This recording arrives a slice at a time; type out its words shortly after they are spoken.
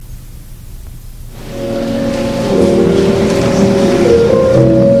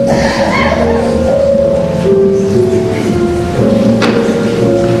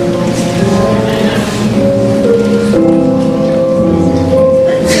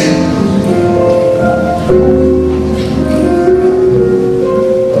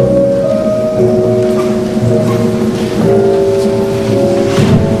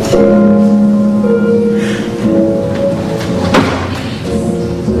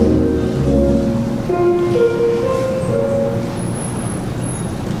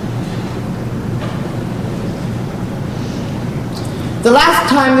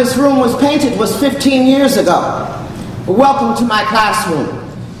time this room was painted was 15 years ago. Welcome to my classroom.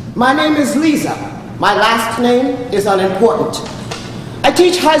 My name is Lisa. My last name is unimportant. I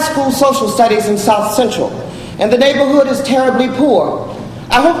teach high school social studies in South Central, and the neighborhood is terribly poor.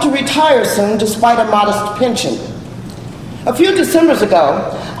 I hope to retire soon despite a modest pension. A few Decembers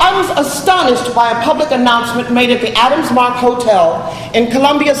ago, I was astonished by a public announcement made at the Adams Mark Hotel in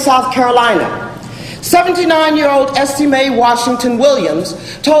Columbia, South Carolina. 79-year-old Essie Mae Washington Williams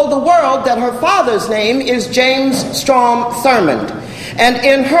told the world that her father's name is James Strom Thurmond, and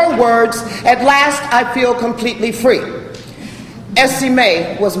in her words, "At last I feel completely free." Essie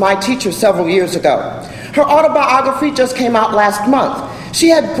Mae was my teacher several years ago. Her autobiography just came out last month. She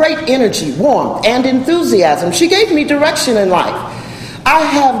had great energy, warmth, and enthusiasm. She gave me direction in life. I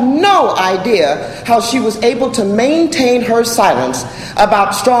have no idea how she was able to maintain her silence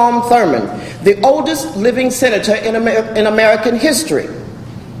about Strom Thurmond, the oldest living senator in American history.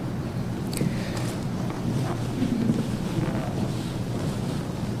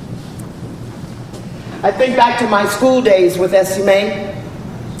 I think back to my school days with Essie Mae.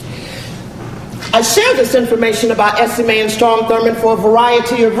 I share this information about Essie Mae and Strom Thurmond for a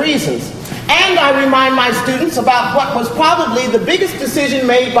variety of reasons. And I remind my students about what was probably the biggest decision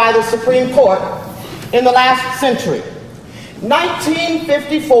made by the Supreme Court in the last century.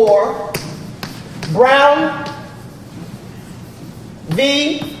 1954, Brown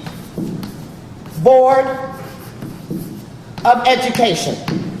v. Board of Education.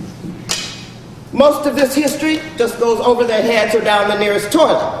 Most of this history just goes over their heads or down the nearest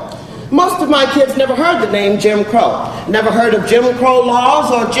toilet. Most of my kids never heard the name Jim Crow, never heard of Jim Crow laws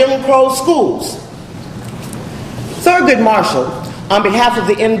or Jim Crow schools. Thurgood Marshall, on behalf of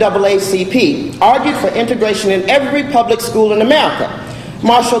the NAACP, argued for integration in every public school in America.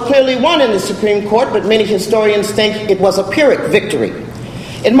 Marshall clearly won in the Supreme Court, but many historians think it was a Pyrrhic victory.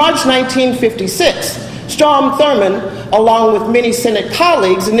 In March 1956, Strom Thurmond, along with many Senate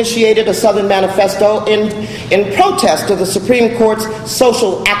colleagues, initiated a Southern Manifesto in protest of the Supreme Court's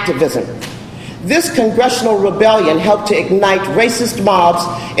social activism. This congressional rebellion helped to ignite racist mobs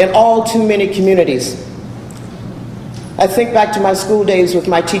in all too many communities. I think back to my school days with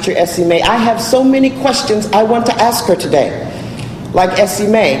my teacher, Essie Mae. I have so many questions I want to ask her today. Like Essie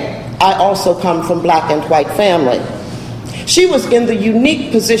Mae, I also come from black and white family. She was in the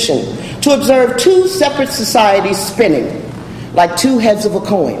unique position to observe two separate societies spinning like two heads of a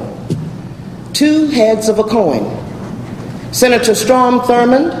coin. Two heads of a coin. Senator Strom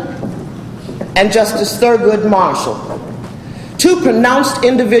Thurmond and Justice Thurgood Marshall. Two pronounced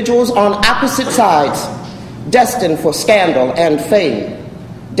individuals on opposite sides, destined for scandal and fame,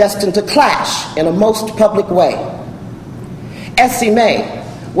 destined to clash in a most public way. Essie Mae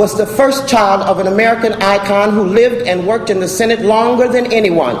was the first child of an American icon who lived and worked in the Senate longer than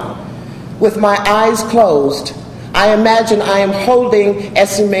anyone. With my eyes closed, I imagine I am holding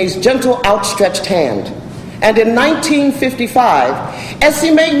Essie Mae's gentle outstretched hand. And in 1955,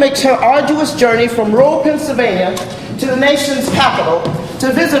 Essie Mae makes her arduous journey from rural Pennsylvania to the nation's capital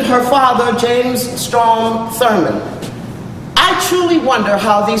to visit her father, James Strom Thurmond. I truly wonder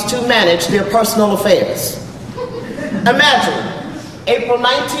how these two manage their personal affairs. Imagine, April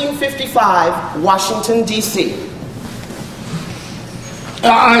 1955, Washington, D.C.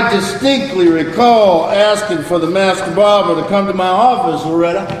 I distinctly recall asking for the master barber to come to my office,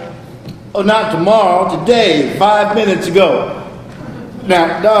 Loretta. Oh, not tomorrow, today, 5 minutes ago.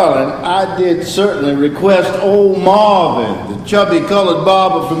 Now, darling, I did certainly request old Marvin, the chubby-colored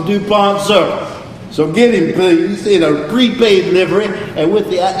barber from DuPont Circle. So get him, please, in a prepaid livery, and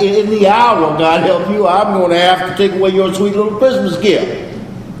in the hour, God help you, I'm going to have to take away your sweet little Christmas gift.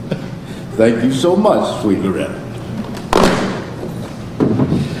 Thank you so much, sweet Loretta.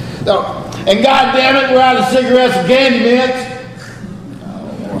 No, and God damn it, we're out of cigarettes and candy mints.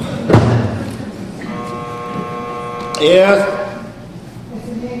 Yes?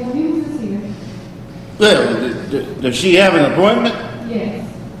 Well, does she have an appointment? Yes.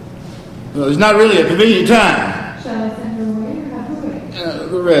 Well, it's not really a convenient time. Shall I send her away or have her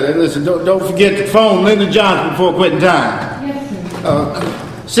wait? Loretta, listen, don't forget to phone Linda Johnson before quitting time. Yes,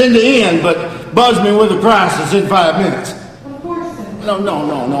 sir. Send her in, but buzz me with the prices in 5 minutes. Of course, sir.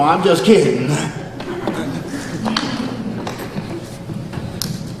 No, I'm just kidding.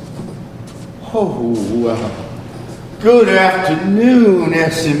 Oh, good afternoon,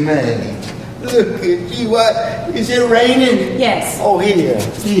 Essie Mae. Look at you. What? Is it raining? Yes. Oh, here.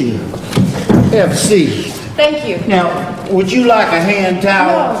 Have a seat. Thank you. Now, would you like a hand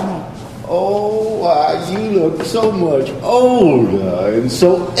towel? No. Oh, you look so much older and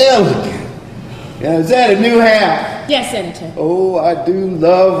so elegant. Now, is that a new hat? Yes, Senator. Oh, I do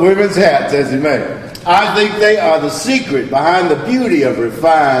love women's hats, as you may. I think they are the secret behind the beauty of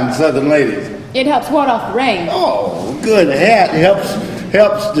refined Southern ladies. It helps ward off the rain. Oh, good hat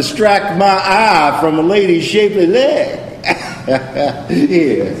helps distract my eye from a lady's shapely leg.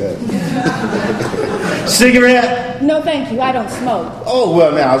 Here. Cigarette? No, thank you. I don't smoke. Oh,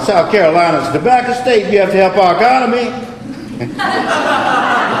 well, now, South Carolina's a tobacco state. You have to help our economy.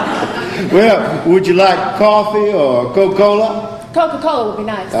 Well, would you like coffee or Coca-Cola? Coca-Cola would be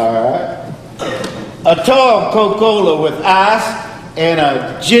nice. All right. A tall Coca-Cola with ice and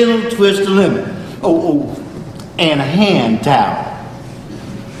a gentle twist of lemon. Oh, and a hand towel.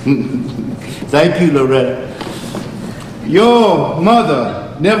 Thank you, Loretta. Your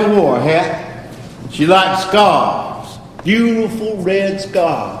mother never wore a hat. She liked scarves, beautiful red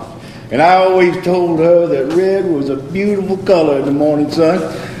scarves. And I always told her that red was a beautiful color in the morning sun.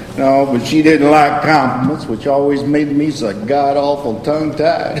 No, but she didn't like compliments, which always made me so god-awful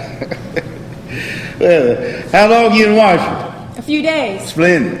tongue-tied. Well, how long you in Washington? A few days.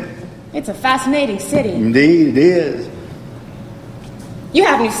 Splendid. It's a fascinating city. Indeed, it is. You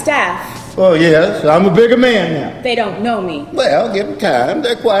have new staff. Oh, yes, I'm a bigger man now. They don't know me. Well, give them time.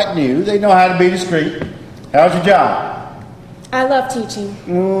 They're quite new. They know how to be discreet. How's your job? I love teaching.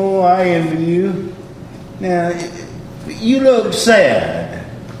 Oh, I envy you. Now, you look sad.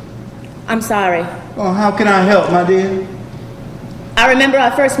 I'm sorry. Oh, how can I help, my dear? I remember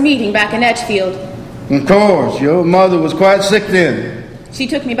our first meeting back in Edgefield. Of course, your mother was quite sick then. She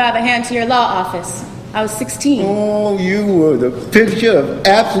took me by the hand to your law office. I was 16. Oh, you were the picture of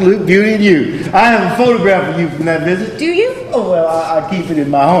absolute beauty in you. I have a photograph of you from that visit. Do you? Oh, well, I keep it in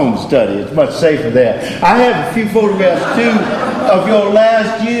my home study. It's much safer there. I have a few photographs, too, of your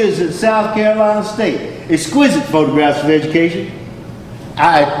last years at South Carolina State. Exquisite photographs of education.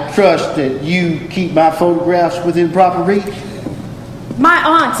 I trust that you keep my photographs within proper reach. My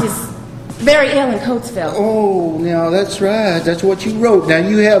aunt is very ill in Coatesville. Oh, now that's right. That's what you wrote. Now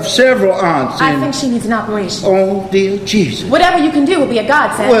you have several aunts. I think she needs an operation. Oh, dear Jesus. Whatever you can do will be a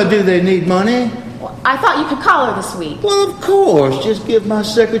godsend. Well, do they need money? Well, I thought you could call her this week. Well, of course. Just give my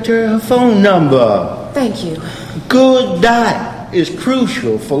secretary her phone number. Thank you. Good diet is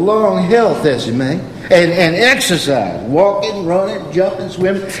crucial for long health, Esme. And exercise. Walking, running, jumping,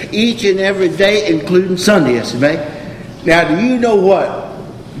 swimming, each and every day, including Sunday, Esme. Now, do you know what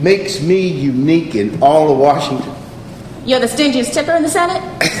makes me unique in all of Washington? You're the stingiest tipper in the Senate?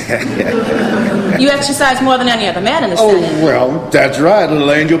 You exercise more than any other man in the Oh, Senate. well, that's right,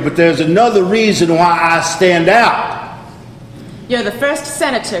 little angel, but there's another reason why I stand out. You're the first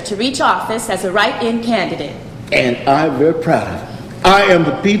senator to reach office as a write-in candidate. And I'm very proud of it. I am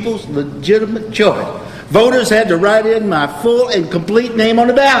the people's legitimate choice. Voters had to write in my full and complete name on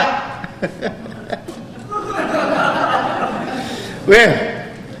the ballot. Well,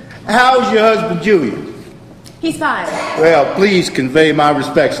 how's your husband, Julian? He's fine. Well, please convey my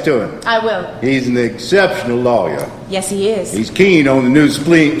respects to him. I will. He's an exceptional lawyer. Yes, he is. He's keen on the new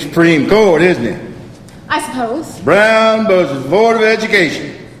Supreme Court, isn't he? I suppose. Brown versus Board of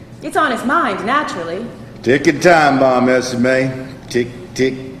Education. It's on his mind, naturally. Ticking time bomb, SMA. Tick,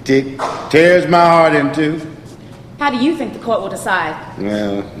 tick, tick. Tears my heart in two. How do you think the court will decide?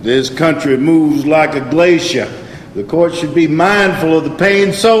 Well, this country moves like a glacier. The court should be mindful of the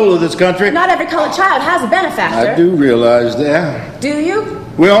pain soul of this country. Not every colored child has a benefactor. I do realize that. Do you?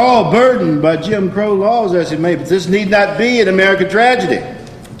 We're all burdened by Jim Crow laws, as it may, but this need not be an American tragedy.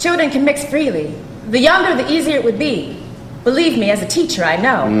 Children can mix freely. The younger, the easier it would be. Believe me, as a teacher, I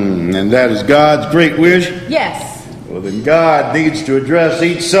know. And that is God's great wish? Yes. Well, then God needs to address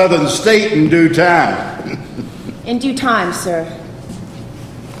each southern state in due time. In due time, sir.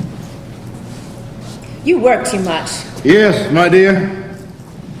 You work too much. Yes, my dear.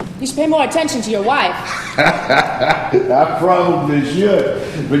 You should pay more attention to your wife. I probably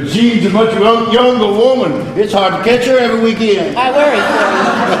should. But Jean's a much younger woman. It's hard to catch her every weekend. I worry for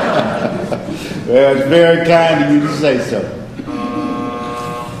you. Well, it's very kind of you to say so.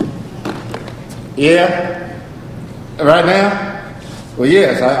 Yeah? Right now? Well,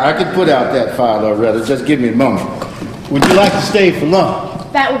 yes, I could put out that file, Loretta. Just give me a moment. Would you like to stay for lunch?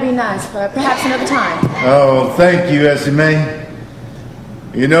 That would be nice, but perhaps another time. Oh, thank you, SMA.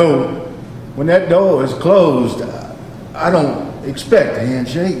 You know, when that door is closed, I don't expect a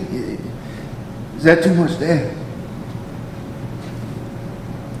handshake. Is that too much to ask?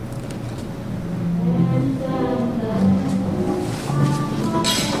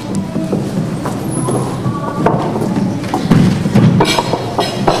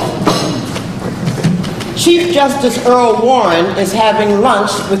 Chief Justice Earl Warren is having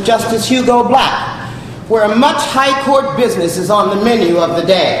lunch with Justice Hugo Black. where much high court business is on the menu of the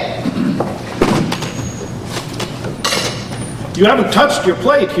day. You haven't touched your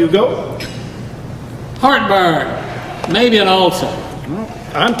plate, Hugo. Heartburn. Maybe an ulcer.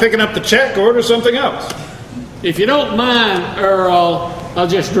 I'm picking up the check. Order something else. If you don't mind, Earl, I'll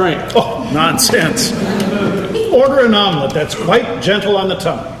just drink. Oh, nonsense. Order an omelet that's quite gentle on the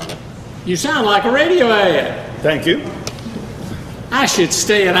tongue. You sound like a radio ad. Thank you. I should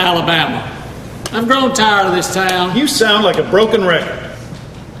stay in Alabama. I've grown tired of this town. You sound like a broken record.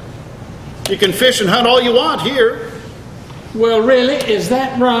 You can fish and hunt all you want here. Well, really, is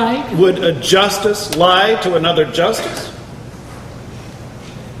that right? Would a justice lie to another justice?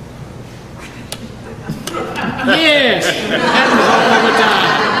 Yes, happens all the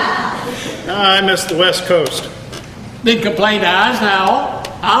time. I miss the West Coast. Then complain to Eisenhower.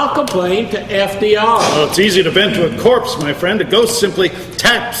 I'll complain to FDR. Well, it's easy to bend to a corpse, my friend. A ghost simply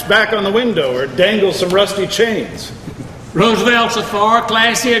taps back on the window or dangles some rusty chains. Roosevelt's a far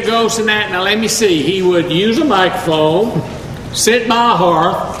classier ghost than that. Now, let me see. He would use a microphone, sit by a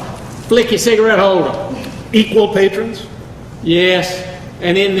hearth, flick his cigarette holder. Equal patrons? Yes,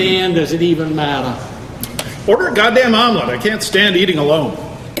 and in the end, does it even matter? Order a goddamn omelet. I can't stand eating alone.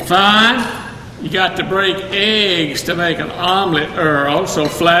 Fine. You got to break eggs to make an omelet, Earl, so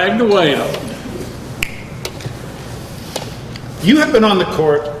flag the waiter. You have been on the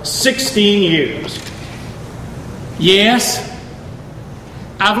court 16 years. Yes.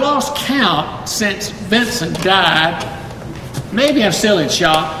 I've lost count since Vincent died. Maybe I'm still in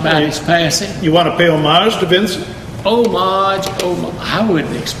shock about his passing. You want to pay homage to Vincent? Homage. I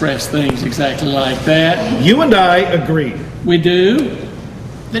wouldn't express things exactly like that. You and I agree. We do.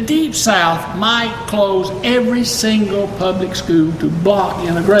 The Deep South might close every single public school to block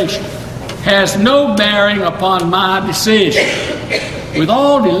integration. Has no bearing upon my decision. With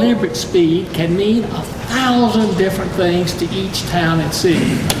all deliberate speed can mean 1,000 different things to each town and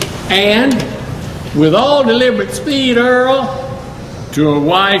city. And with all deliberate speed, Earl, to a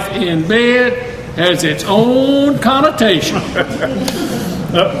wife in bed has its own connotation.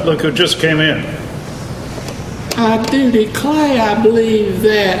 Oh, look who just came in. I do declare, I believe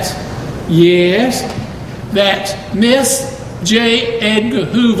that, yes, that's Miss J. Edgar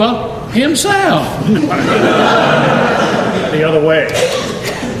Hoover himself. The other way.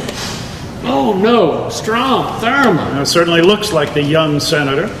 Oh, no, Strom Thurmond. It certainly looks like the young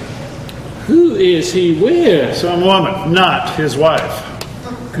senator. Who is he with? Some woman, not his wife.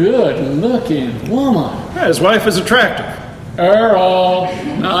 Good-looking woman. Yeah, his wife is attractive. Earl,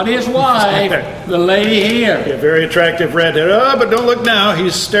 not his wife, the lady here. A very attractive redhead. Oh, but don't look now.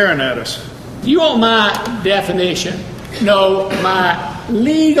 He's staring at us. You want my definition? No, my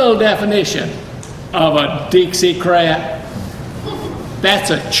legal definition of a Dixiecrat. That's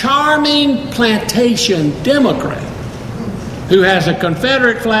a charming plantation Democrat who has a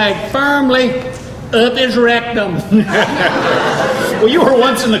Confederate flag firmly up his rectum. Well, you were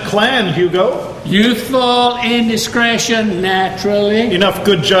once in the Klan, Hugo. Youthful indiscretion, naturally. Enough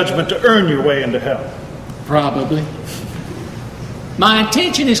good judgment to earn your way into hell. Probably. My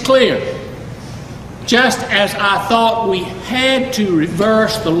intention is clear. Just as I thought we had to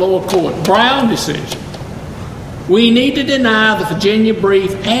reverse the lower court Brown decision, we need to deny the Virginia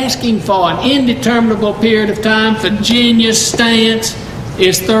brief asking for an indeterminable period of time. Virginia's stance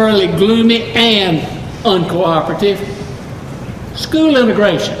is thoroughly gloomy and uncooperative. School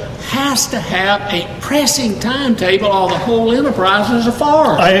integration has to have a pressing timetable or the whole enterprise is a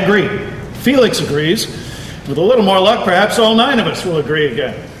farce. I agree. Felix agrees. With a little more luck, perhaps all 9 of us will agree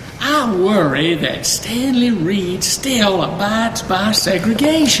again. I worry that Stanley Reed still abides by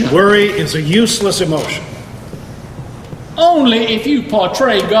segregation. Worry is a useless emotion. Only if you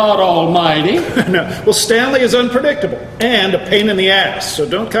portray God Almighty. No. Well, Stanley is unpredictable and a pain in the ass, so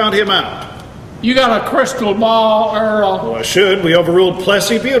don't count him out. You got a crystal ball, Earl? Well, I should. We overruled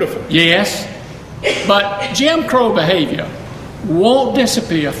Plessy Beautiful. Yes, but Jim Crow behavior won't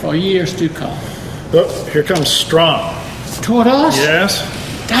disappear for years to come. Oh, here comes Strom. Toward us? Yes?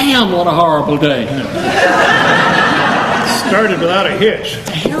 Damn, what a horrible day. Started without a hitch.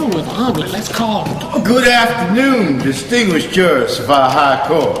 To hell with omelet, let's call him. Good afternoon, distinguished jurists of our High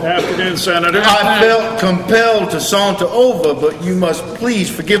Court. Afternoon, Senator. I felt compelled to saunter over, but you must please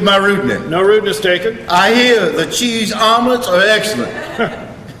forgive my rudeness. No rudeness taken. I hear the cheese omelets are excellent.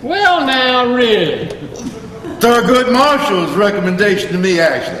 Well, now, really. Thurgood Marshall's recommendation to me,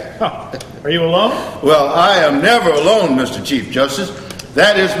 actually. Oh, are you alone? Well, I am never alone, Mr. Chief Justice.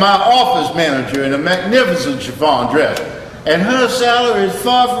 That is my office manager in a magnificent chiffon dress. And her salary is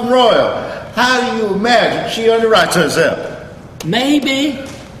far from royal. How do you imagine she underwrites herself? Maybe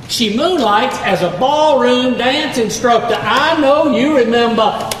She moonlights as a ballroom dance instructor. I know you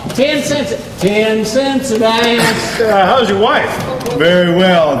remember 10 cents a dance. How's your wife? Very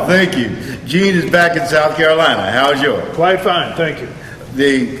well, thank you. Jean is back in South Carolina. How's yours? Quite fine, thank you.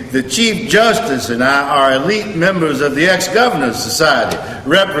 The Chief Justice and I are elite members of the Ex-Governors Society,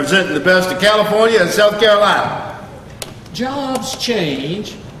 representing the best of California and South Carolina. Jobs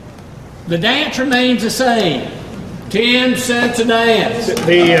change. The dance remains the same. 10 cents a dance.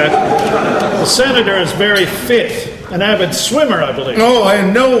 The senator is very fit, an avid swimmer, I believe. Oh,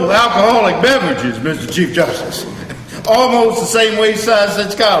 and no alcoholic beverages, Mr. Chief Justice. Almost the same waist size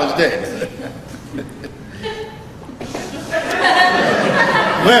since college days.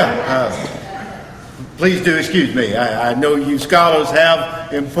 Well, please do excuse me. I know you scholars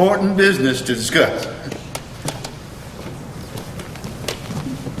have important business to discuss.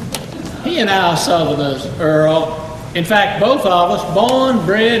 He and I are Southerners, Earl. In fact, both of us born,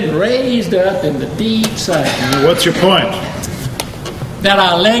 bred, and raised up in the deep South. What's your point? That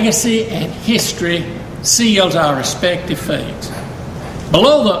our legacy and history seals our respective fates.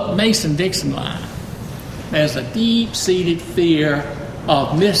 Below the Mason-Dixon line, there's a deep-seated fear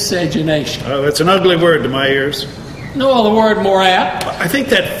of miscegenation. Oh, that's an ugly word to my ears. No other word more apt. I think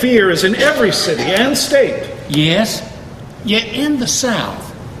that fear is in every city and state. Yes, yet in the South,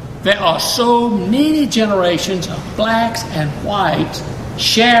 there are so many generations of blacks and whites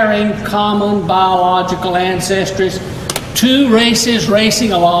sharing common biological ancestries, two races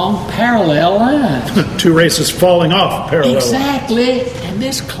racing along parallel lines. Two races falling off parallel. Exactly. And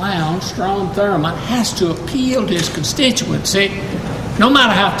this clown, Strom Thurmond, has to appeal to his constituency. No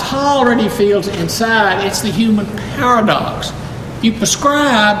matter how tolerant he feels inside, it's the human paradox. You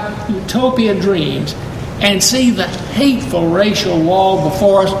prescribe utopian dreams and see the hateful racial wall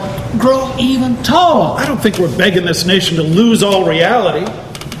before us grow even taller. I don't think we're begging this nation to lose all reality.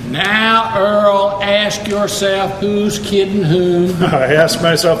 Now, Earl, ask yourself who's kidding whom. I ask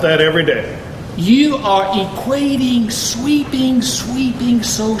myself that every day. You are equating sweeping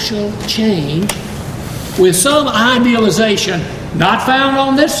social change with some idealization not found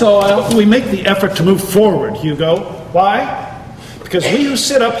on this soil. We make the effort to move forward, Hugo. Why? Because we who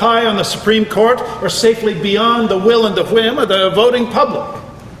sit up high on the Supreme Court are safely beyond the will and the whim of the voting public.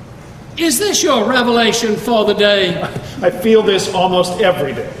 Is this your revelation for the day? I feel this almost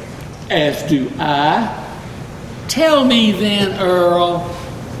every day. As do I. Tell me then, Earl,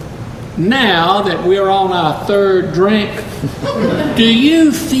 now that we're on our third drink, do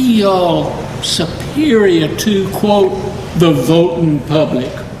you feel superior to, quote, the voting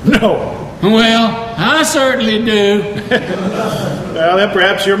public? No. Well, I certainly do. Well, then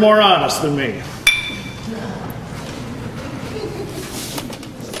perhaps you're more honest than me.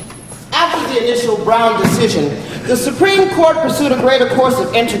 After the initial Brown decision, the Supreme Court pursued a greater course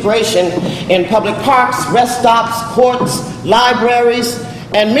of integration in public parks, rest stops, courts, libraries,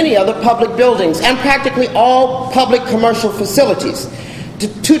 and many other public buildings, and practically all public commercial facilities.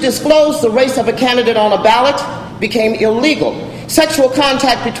 To disclose the race of a candidate on a ballot became illegal. Sexual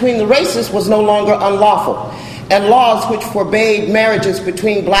contact between the races was no longer unlawful, and laws which forbade marriages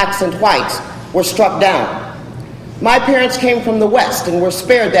between blacks and whites were struck down. My parents came from the West and were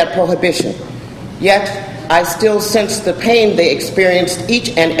spared that prohibition, yet I still sense the pain they experienced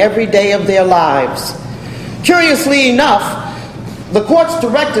each and every day of their lives. Curiously enough, the court's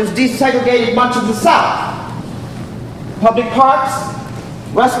directives desegregated much of the South. Public parks,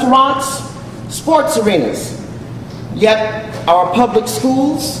 restaurants, sports arenas. Yet our public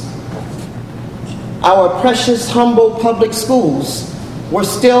schools, our precious, humble public schools, were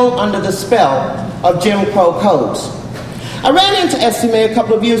still under the spell of Jim Crow codes. I ran into Essie Mae a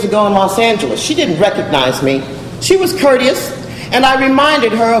couple of years ago in Los Angeles. She didn't recognize me. She was courteous, and I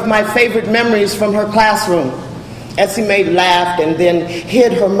reminded her of my favorite memories from her classroom. Essie Mae laughed and then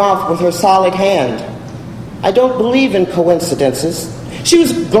hid her mouth with her solid hand. I don't believe in coincidences. She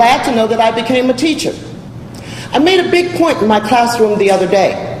was glad to know that I became a teacher. I made a big point in my classroom the other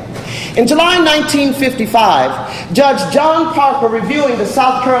day. In July 1955, Judge John Parker, reviewing the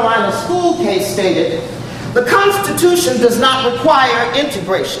South Carolina school case, stated, "The Constitution does not require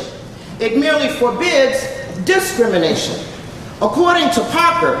integration. It merely forbids discrimination." According to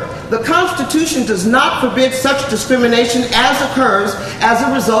Parker, the Constitution does not forbid such discrimination as occurs as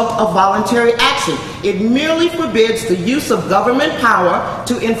a result of voluntary action. It merely forbids the use of government power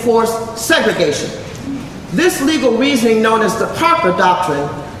to enforce segregation. This legal reasoning, known as the Parker Doctrine,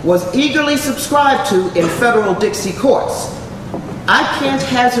 was eagerly subscribed to in federal Dixie courts. I can't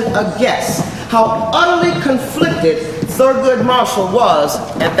hazard a guess how utterly conflicted Thurgood Marshall was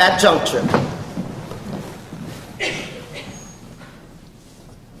at that juncture.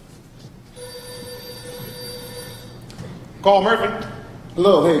 Carl Murphy.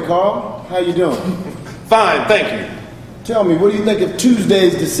 Hello, hey Carl. How you doing? Fine, thank you. Tell me, what do you think of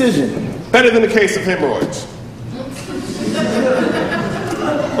Tuesday's decision? Better than the case of hemorrhoids.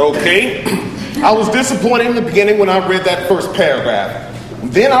 Okay. I was disappointed in the beginning when I read that first paragraph.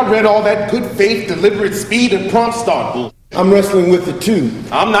 Then I read all that good faith, deliberate speed, and prompt start bull. I'm wrestling with the two.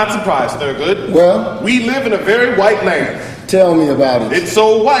 I'm not surprised, Thurgood. Well? We live in a very white land. Tell me about it. It's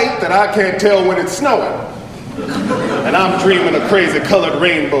so white that I can't tell when it's snowing. And I'm dreaming of crazy colored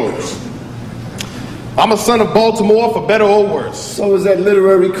rainbows. I'm a son of Baltimore for better or worse. So is that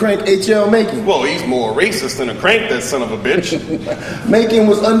literary crank H.L. Mencken. Well, he's more racist than a crank, that son of a bitch. Mencken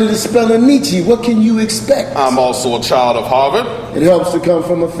was under the spell of Nietzsche. What can you expect? I'm also a child of Harvard. It helps to come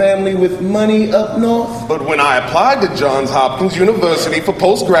from a family with money up north. But when I applied to Johns Hopkins University for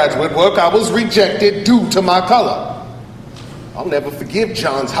postgraduate work, I was rejected due to my color. I'll never forgive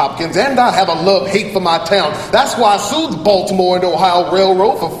Johns Hopkins, and I have a love-hate for my town. That's why I sued the Baltimore and Ohio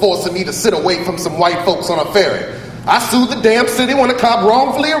Railroad for forcing me to sit away from some white folks on a ferry. I sued the damn city when a cop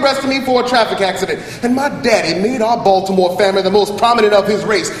wrongfully arrested me for a traffic accident. And my daddy made our Baltimore family the most prominent of his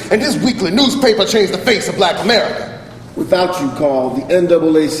race, and his weekly newspaper changed the face of black America. Without you, Carl, the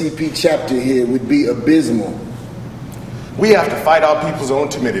NAACP chapter here would be abysmal. We have to fight our people's own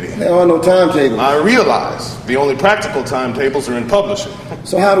timidity. There are no timetables. I realize the only practical timetables are in publishing.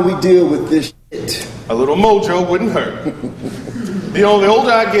 So how do we deal with this shit? A little mojo wouldn't hurt. The older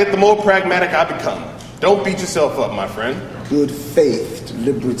I get, the more pragmatic I become. Don't beat yourself up, my friend. Good faith,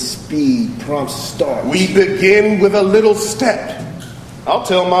 deliberate speed, prompt start. We begin with a little step. I'll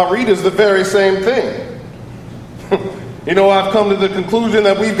tell my readers the very same thing. You know, I've come to the conclusion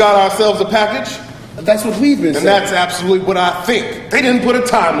that we've got ourselves a package. That's what we've been saying. And that's absolutely what I think. They didn't put a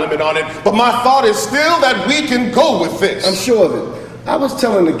time limit on it, but my thought is still that we can go with this. I'm sure of it. I was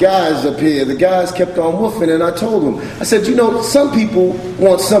telling the guys up here, the guys kept on woofing, and I told them, I said, you know, some people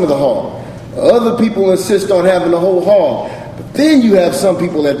want some of the hog. Other people insist on having the whole hog. But then you have some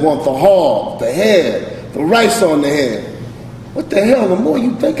people that want the hog, the head, the rice on the head. What the hell, the more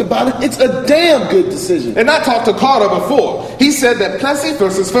you think about it, it's a damn good decision. And I talked to Carter before. He said that Plessy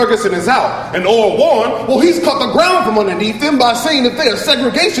versus Ferguson is out. And Orr Warren, well, he's cut the ground from underneath them by saying if there's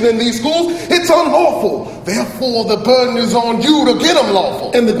segregation in these schools, it's unlawful. Therefore, the burden is on you to get them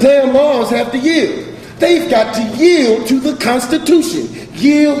lawful. And the damn laws have to yield. They've got to yield to the Constitution.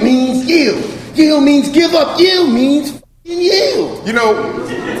 Yield means yield. Yield means give up. Yield means yield. You know,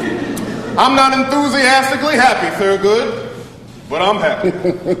 I'm not enthusiastically happy, Thurgood. But I'm happy.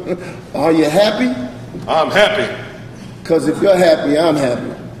 Are you happy? I'm happy. Because if you're happy, I'm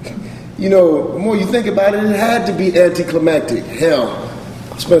happy. You know, the more you think about it, it had to be anticlimactic. Hell,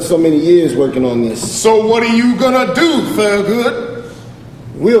 I spent so many years working on this. So what are you gonna do, Thurgood?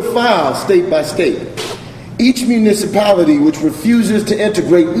 We'll file state by state. Each municipality which refuses to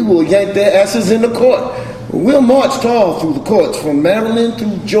integrate, we will yank their asses in the court. We'll march all through the courts, from Maryland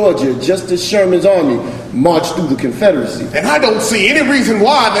through Georgia, just as Sherman's army marched through the Confederacy. And I don't see any reason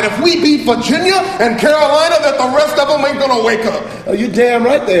why that if we beat Virginia and Carolina, that the rest of them ain't gonna wake up. Oh, you're damn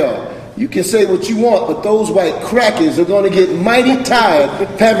right they are. You can say what you want, but those white crackers are gonna get mighty tired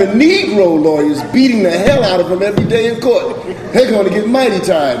having Negro lawyers beating the hell out of them every day in court. They're gonna get mighty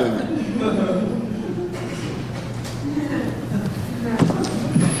tired of it.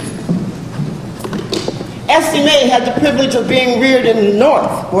 Essie Mae had the privilege of being reared in the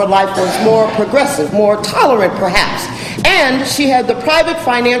North, where life was more progressive, more tolerant perhaps. And she had the private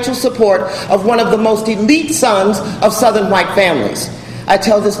financial support of one of the most elite sons of Southern white families. I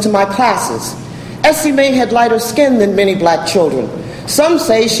tell this to my classes. Essie Mae had lighter skin than many black children. Some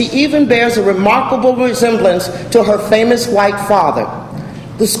say she even bears a remarkable resemblance to her famous white father.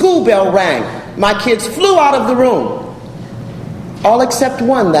 The school bell rang. My kids flew out of the room. All except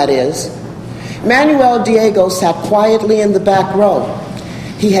one, that is. Manuel Diego sat quietly in the back row.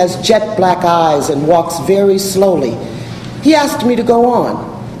 He has jet black eyes and walks very slowly. He asked me to go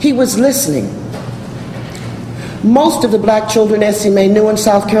on. He was listening. Most of the black children Essie Mae knew in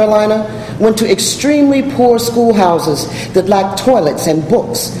South Carolina went to extremely poor schoolhouses that lacked toilets and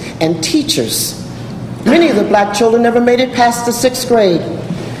books and teachers. Many of the black children never made it past the 6th grade.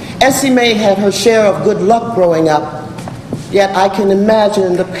 Essie Mae had her share of good luck growing up. Yet I can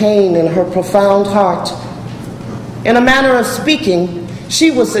imagine the pain in her profound heart. In a manner of speaking,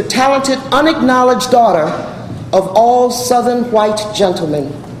 she was the talented, unacknowledged daughter of all Southern white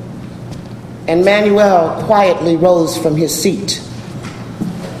gentlemen. And Manuel quietly rose from his seat.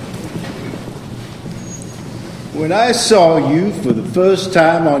 When I saw you for the first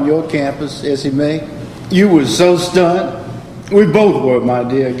time on your campus, Essie Mae, you were so stunned. We both were, my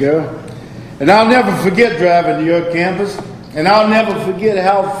dear girl. And I'll never forget driving to your campus. And I'll never forget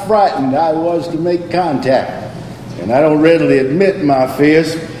how frightened I was to make contact. And I don't readily admit my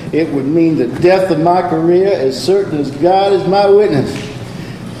fears. It would mean the death of my career, as certain as God is my witness.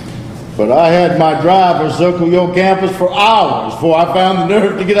 But I had my driver circle your campus for hours before I found the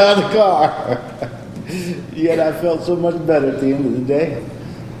nerve to get out of the car. Yet I felt so much better at the end of the day.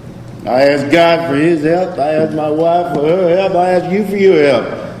 I asked God for his help. I asked my wife for her help. I asked you for your help.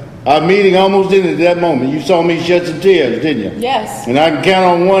 Our meeting almost ended at that moment. You saw me shed some tears, didn't you? Yes. And I can count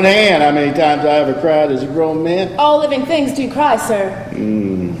on one hand how many times I ever cried as a grown man. All living things do cry, sir.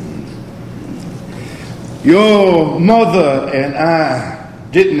 Your mother and I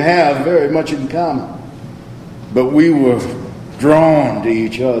didn't have very much in common, but we were drawn to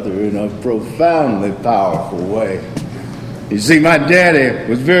each other in a profoundly powerful way. You see, my daddy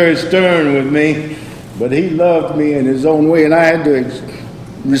was very stern with me, but he loved me in his own way, and I had to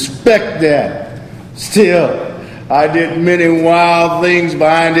respect that. Still, I did many wild things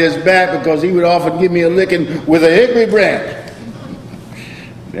behind his back because he would often give me a licking with a hickory branch.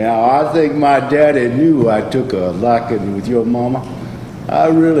 Now, I think my daddy knew I took a liking with your mama. I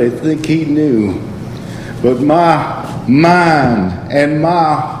really think he knew. But my mind and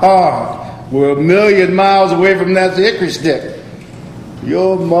my heart were a million miles away from that hickory stick.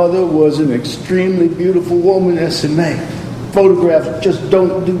 Your mother was an extremely beautiful woman, S.M.A. Photographs just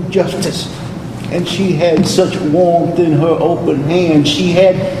don't do justice. And she had such warmth in her open hands. She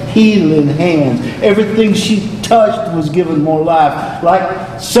had healing hands. Everything she touched was given more life,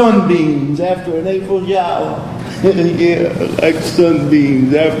 like sunbeams after an April shower. Yeah, like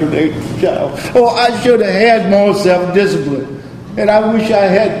sunbeams after an April shower. Oh, I should have had more self-discipline. And I wish I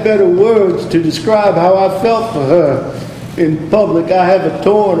had better words to describe how I felt for her. In public, I have a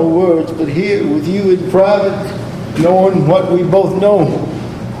torrent of words, but here with you in private, knowing what we both know,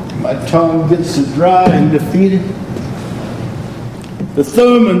 my tongue gets so dry and defeated. The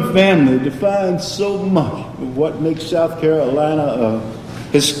Thurman family defines so much of what makes South Carolina a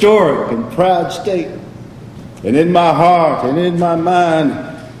historic and proud state. And in my heart and in my mind,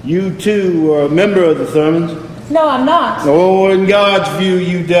 you too are a member of the Thurmans. No, I'm not. Oh, in God's view,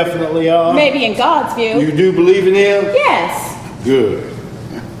 you definitely are. Maybe in God's view. You do believe in him? Yes. Good.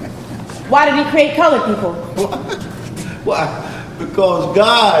 Why did he create colored people? Why? Because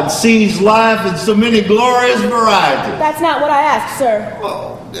God sees life in so many glorious varieties. That's not what I asked, sir.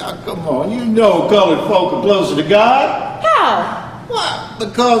 Oh, now, come on. You know colored folk are closer to God. How? Why?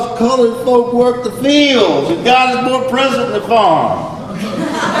 Because colored folk work the fields, and God is more present in the farm.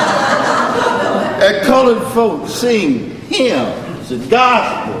 And colored folk sing hymns and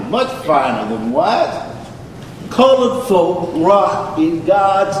gospel, much finer than white. Colored folk rock in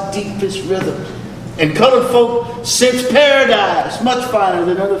God's deepest rhythm. And colored folk sense paradise, much finer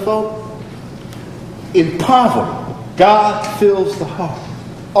than other folk. In poverty, God fills the heart,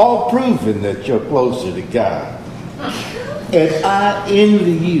 all proving that you're closer to God. And I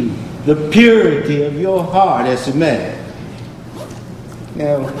envy you the purity of your heart, S.M.A.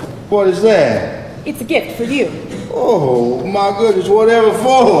 Now, what is that? It's a gift for you. Oh, my goodness, whatever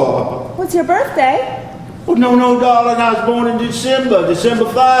for? What's your birthday? Oh, no, darling, I was born in December 5.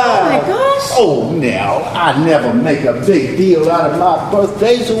 Oh, my gosh. Oh, now, I never make a big deal out of my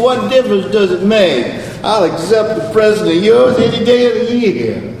birthday, so what difference does it make? I'll accept a present of yours any day of the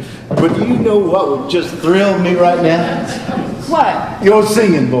year. But do you know what would just thrill me right now? What? Your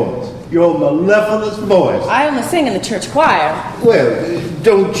singing voice. Your mellifluous voice. I only sing in the church choir. Well,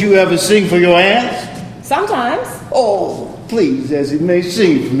 don't you ever sing for your aunts? Sometimes. Oh, please, as it may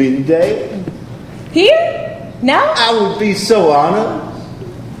sing for me today. Here? Now? I would be so honored.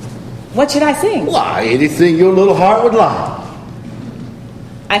 What should I sing? Why, anything your little heart would like.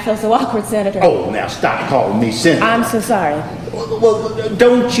 I feel so awkward, Senator. Oh, now stop calling me Senator. I'm so sorry. Well,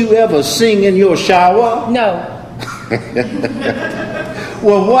 don't you ever sing in your shower? No.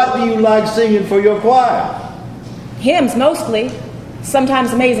 Well, what do you like singing for your choir? Hymns, mostly.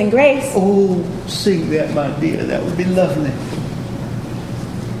 Sometimes Amazing Grace. Oh, sing that, my dear. That would be lovely.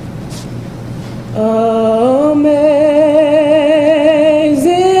 Amazing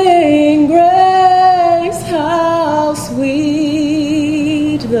grace, how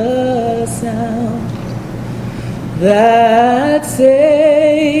sweet the sound that saved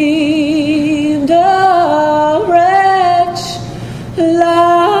a wretch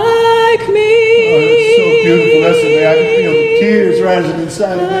like me. Oh, it's so beautiful, S.M.A. I can feel the tears rising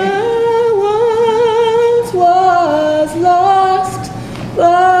inside of me. I once was lost,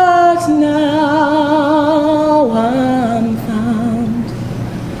 but now I'm found.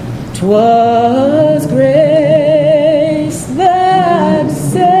 'Twas grace that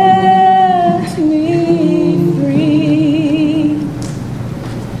set me free.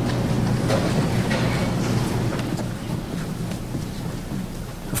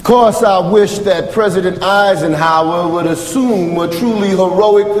 Of course, I wish that President Eisenhower would assume a truly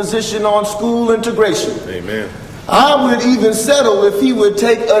heroic position on school integration. Amen. I would even settle if he would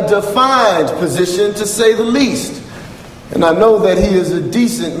take a defined position, to say the least. And I know that he is a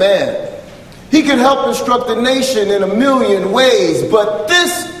decent man. He could help instruct the nation in a million ways, but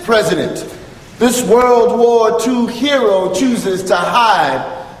this president, this World War II hero, chooses to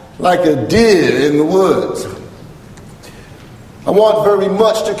hide like a deer in the woods. I want very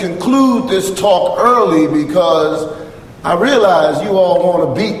much to conclude this talk early because I realize you all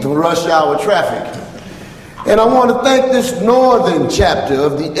want to beat the rush hour traffic. And I want to thank this northern chapter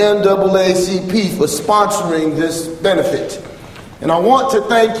of the NAACP for sponsoring this benefit. And I want to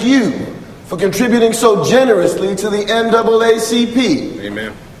thank you for contributing so generously to the NAACP.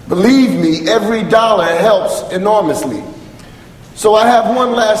 Amen. Believe me, every dollar helps enormously. So I have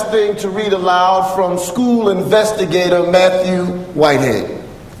one last thing to read aloud from school investigator Matthew Whitehead.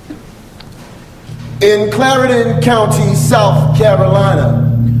 In Clarendon County, South Carolina,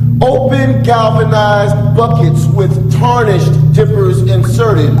 open galvanized buckets with tarnished dippers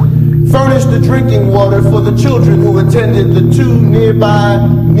inserted furnished the drinking water for the children who attended the 2 nearby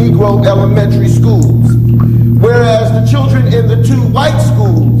Negro elementary schools, whereas the children in the 2 white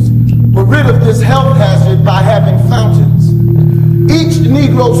schools were rid of this health hazard by having fountains. Each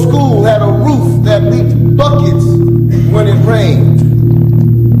Negro school had a roof that leaked buckets when it rained.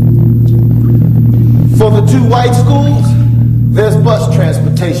 For the 2 white schools, there's bus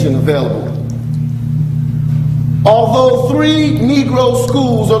transportation available. Although 3 Negro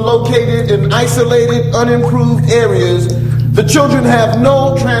schools are located in isolated, unimproved areas, the children have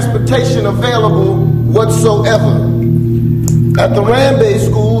no transportation available whatsoever. At the Rambay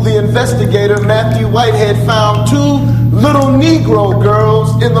School, the investigator, Matthew Whitehead, found 2 little Negro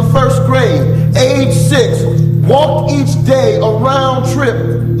girls in the 1st grade, age 6, walked each day a round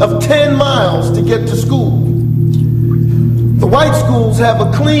trip of 10 miles to get to school. The white schools have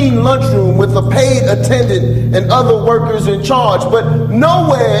a clean lunchroom with a paid attendant and other workers in charge, but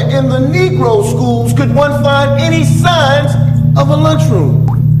nowhere in the Negro schools could one find any signs of a lunchroom.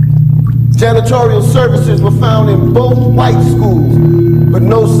 Janitorial services were found in both white schools, but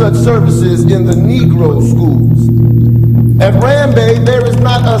no such services in the Negro schools. At Rambay, there is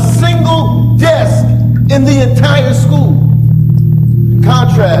not a single desk in the entire school. In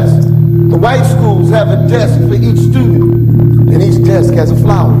contrast, the white schools have a desk for each student, and each desk has a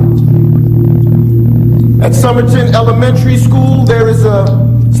flower. At Somerton Elementary School, there is a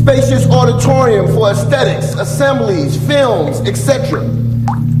spacious auditorium for aesthetics, assemblies, films, etc.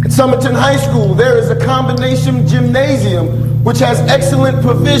 At Somerton High School, there is a combination gymnasium which has excellent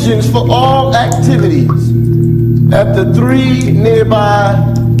provisions for all activities. At the 3 nearby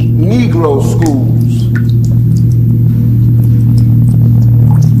Negro schools,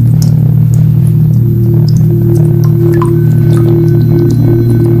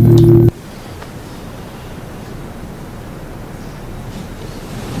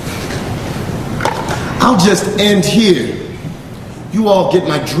 I'll just end here. You all get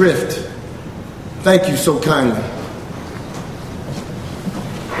my drift. Thank you so kindly.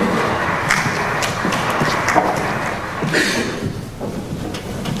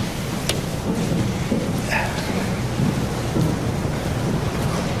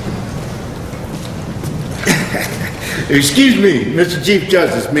 Excuse me, Mr. Chief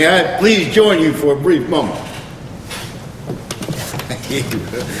Justice, may I please join you for a brief moment?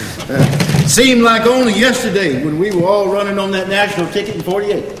 Seemed like only yesterday when we were all running on that national ticket in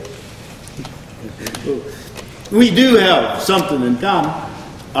 48. We do have something in common.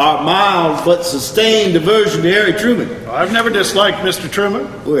 Our mild but sustained aversion to Harry Truman. I've never disliked Mr. Truman.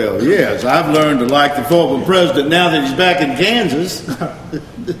 Well, yes, I've learned to like the former president now that he's back in Kansas.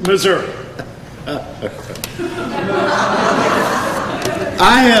 Missouri.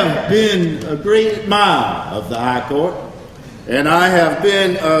 I have been a great admirer of the High Court, and I have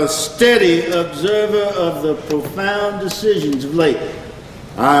been a steady observer of the profound decisions of late.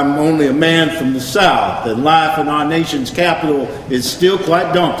 I'm only a man from the South, and life in our nation's capital is still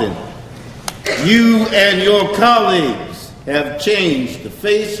quite daunting. You and your colleagues have changed the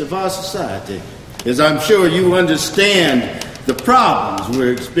face of our society, as I'm sure you understand the problems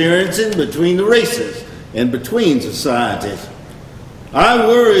we're experiencing between the races and between societies. I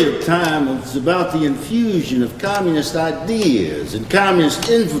worry at times about the infusion of communist ideas and communist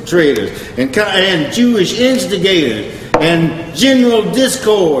infiltrators and Jewish instigators and general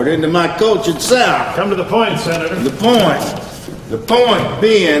discord into my cultured South. Come to the point, Senator. The point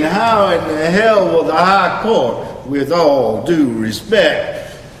being, how in the hell will the High Court, with all due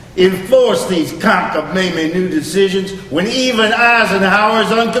respect, enforce these cockamamie new decisions when even Eisenhower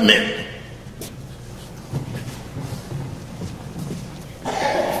is uncommitted.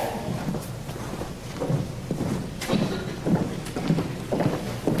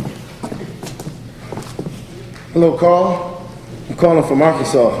 Hello, Carl. I'm calling from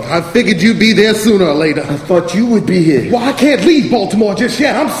Arkansas. I figured you'd be there sooner or later. I thought you would be here. Well, I can't leave Baltimore just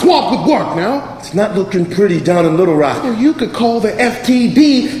yet. I'm swamped with work now. It's not looking pretty down in Little Rock. Well, you could call the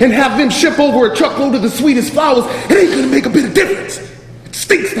FTD and have them ship over a truckload of the sweetest flowers. It ain't gonna make a bit of difference. It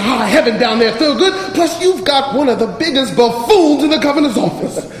stinks to high heaven down there, Thurgood. Plus, you've got one of the biggest buffoons in the governor's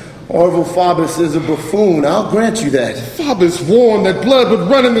office. Orville Faubus is a buffoon. I'll grant you that. Faubus warned that blood would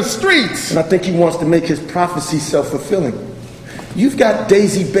run in the streets. And I think he wants to make his prophecy self-fulfilling. You've got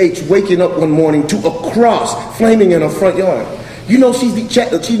Daisy Bates waking up one morning to a cross flaming in her front yard. You know she's the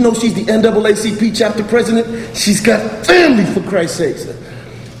NAACP chapter president? She's got family, for Christ's sakes.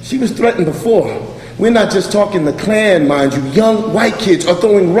 She was threatened before. We're not just talking the Klan, mind you. Young white kids are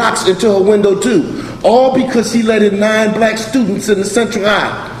throwing rocks into her window too. All because she let in 9 black students in the Central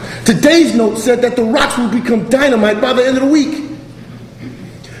High. Today's note said that the rocks will become dynamite by the end of the week.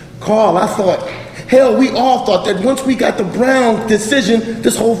 Carl, I thought, hell, we all thought that once we got the Brown decision,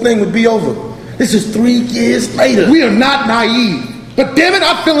 this whole thing would be over. This is 3 years later. We are not naive. But damn it,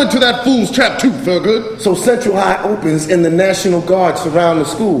 I fell into that fool's trap too, Thurgood. So Central High opens and the National Guard surround the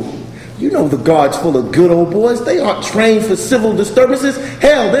school. You know the Guard's full of good old boys. They aren't trained for civil disturbances.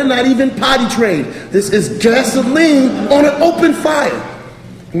 Hell, they're not even potty trained. This is gasoline on an open fire.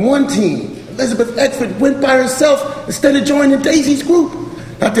 And one team, Elizabeth Eckford, went by herself instead of joining Daisy's group.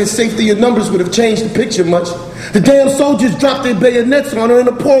 Not that safety in numbers would have changed the picture much. The damn soldiers dropped their bayonets on her and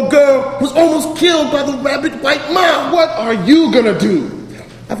the poor girl was almost killed by the rabid white mob. What are you gonna do?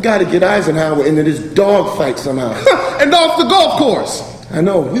 I've got to get Eisenhower into this dogfight somehow. And off the golf course. I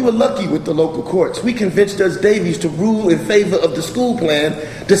know. We were lucky with the local courts. We convinced Judge Davies to rule in favor of the school plan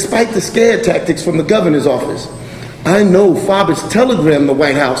despite the scare tactics from the governor's office. I know Faubus telegrammed the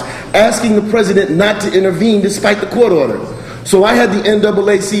White House asking the president not to intervene despite the court order. So I had the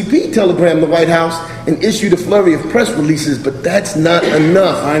NAACP telegram the White House and issued a flurry of press releases, but that's not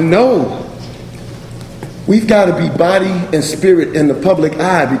enough. I know. We've got to be body and spirit in the public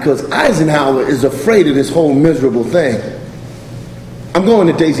eye because Eisenhower is afraid of this whole miserable thing. I'm going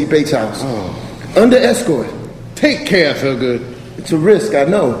to Daisy Bates' house. Under escort. Take care, Thurgood. It's a risk, I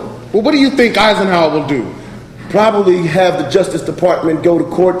know. Well, what do you think Eisenhower will do? Probably have the Justice Department go to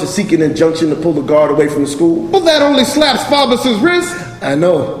court to seek an injunction to pull the Guard away from the school. Well, that only slaps Faubus's wrist. I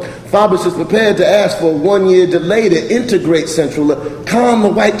know. Faubus is prepared to ask for a 1-year delay to integrate Central, to calm the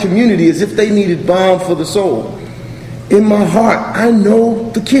white community as if they needed balm for the soul. In my heart, I know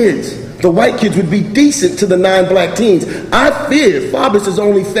the kids. The white kids would be decent to the 9 black teens. I fear Faubus is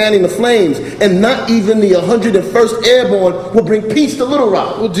only fanning the flames, and not even the 101st Airborne will bring peace to Little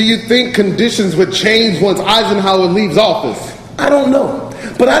Rock. Well, do you think conditions would change once Eisenhower leaves office? I don't know,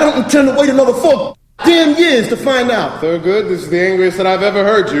 but I don't intend to wait another 4 damn years to find out. Thurgood, this is the angriest that I've ever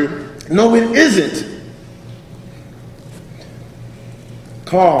heard you. No, it isn't.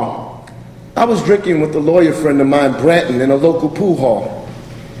 Carl, I was drinking with a lawyer friend of mine, Branton, in a local pool hall.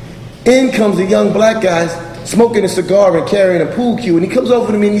 In comes a young black guy smoking a cigar and carrying a pool cue, and he comes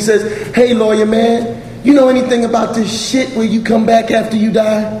over to me and he says, "Hey, lawyer man, you know anything about this shit where you come back after you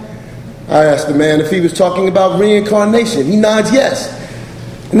die?" I asked the man if he was talking about reincarnation. He nods yes.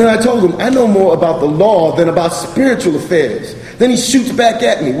 And then I told him, I know more about the law than about spiritual affairs. Then he shoots back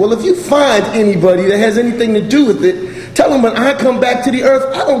at me. Well, if you find anybody that has anything to do with it, tell them when I come back to the earth,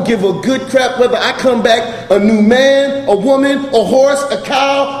 I don't give a good crap whether I come back a new man, a woman, a horse, a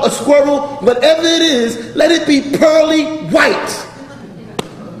cow, a squirrel, whatever it is, let it be pearly white.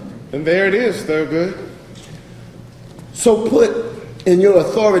 And there it is, Thurgood. So put in your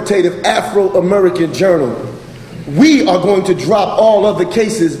authoritative Afro-American journal, we are going to drop all other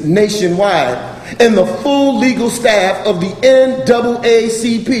cases nationwide, and the full legal staff of the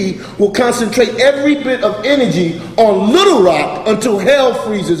NAACP will concentrate every bit of energy on Little Rock until hell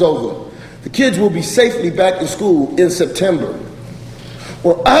freezes over. The kids will be safely back in school in September,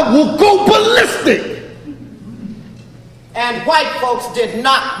 or I will go ballistic. And white folks did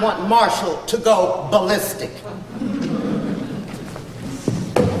not want Marshall to go ballistic.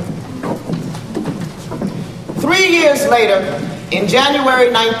 3 years later, in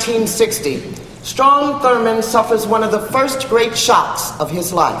January 1960, Strom Thurmond suffers one of the first great shocks of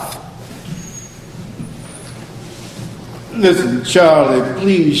his life. Listen, Charlie,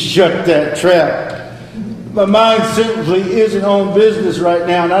 please shut that trap. My mind simply isn't on business right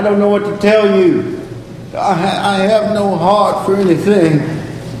now, and I don't know what to tell you. I have no heart for anything.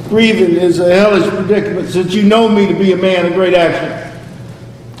 Grieving is a hellish predicament since you know me to be a man of great action.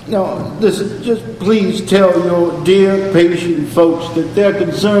 No, listen, just please tell your dear, patient folks that their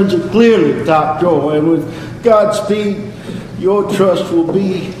concerns are clearly top drawer, and with Godspeed, your trust will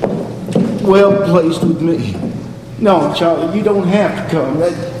be well placed with me. No, Charlie, you don't have to come.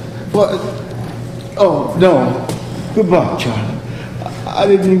 Oh, no. Goodbye, Charlie. I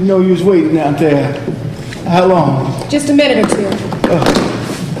didn't even know you was waiting out there. How long? Just a minute or two.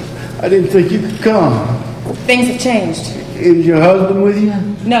 I didn't think you could come. Things have changed. Is your husband with you?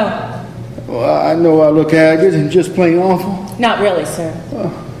 No. Well, I know I look haggard and just plain awful. Not really, sir.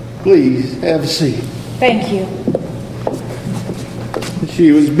 Please, have a seat. Thank you.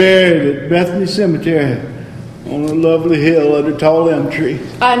 She was buried at Bethany Cemetery on a lovely hill under a tall elm tree.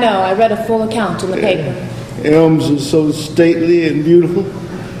 I know. I read a full account in the paper. Elms are so stately and beautiful.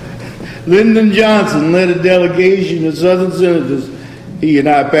 Lyndon Johnson led a delegation of Southern senators. He and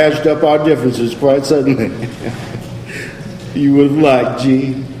I patched up our differences quite suddenly. You would have liked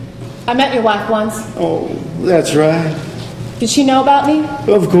Jean. I met your wife once. Oh, that's right. Did she know about me?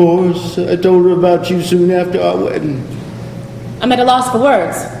 Of course. I told her about you soon after our wedding. I'm at a loss for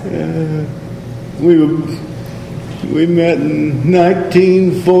words. We met in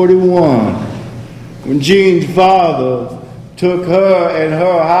 1941 when Jean's father took her and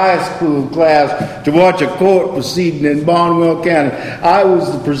her high school class to watch a court proceeding in Barnwell County. I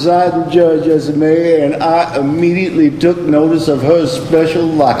was the presiding judge as the mayor, and I immediately took notice of her special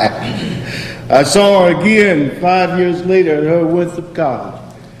life. I saw her again 5 years later at her Winthrop College.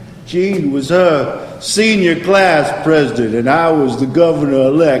 Jean was her senior class president, and I was the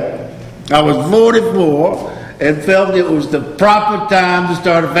governor-elect. I was 44 and felt it was the proper time to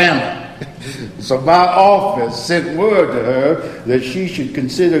start a family. So my office sent word to her that she should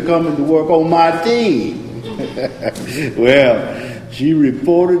consider coming to work on my team. Well, she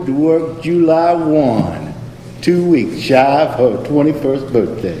reported to work July 1, 2 weeks shy of her 21st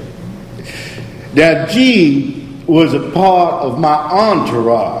birthday. Now, Jean was a part of my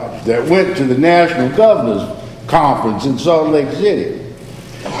entourage that went to the National Governors Conference in Salt Lake City.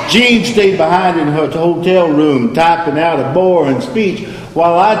 Jean stayed behind in her hotel room typing out a boring speech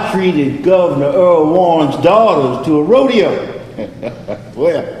while I treated Governor Earl Warren's daughters to a rodeo.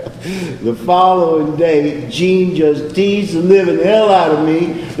 Well, the following day, Jean just teased the living hell out of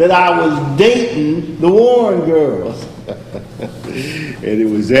me that I was dating the Warren girls. And it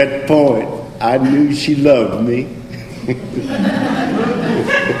was that point I knew she loved me.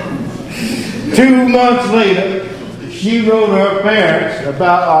 2 months later, she wrote her parents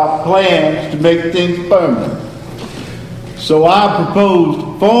about our plans to make things permanent. So I proposed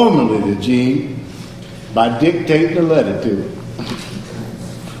formally to Jean by dictating a letter to her.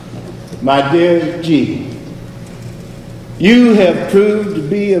 My dear Jean, you have proved to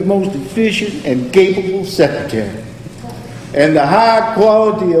be a most efficient and capable secretary, and the high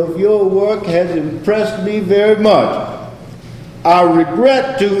quality of your work has impressed me very much. I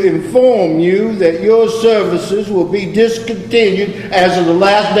regret to inform you that your services will be discontinued as of the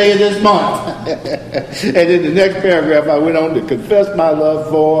last day of this month. And in the next paragraph, I went on to confess my love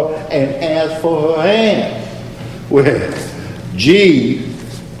for her and ask for her hand. Well, Jean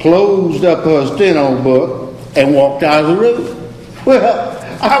closed up her steno book and walked out of the room. Well,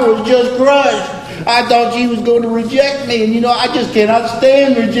 I was just crushed. I thought she was going to reject me, and I just cannot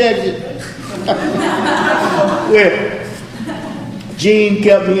stand rejection. Well, Jean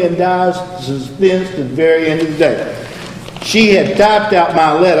kept me in dire suspense to the very end of the day. She had typed out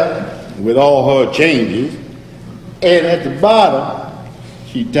my letter with all her changes, and at the bottom,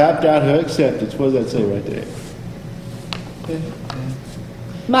 she typed out her acceptance. What does that say right there?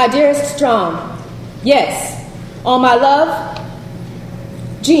 My dearest Strong, yes, all my love,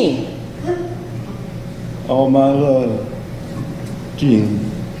 Jean. All my love, Jean.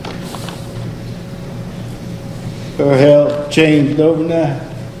 Her health changed overnight.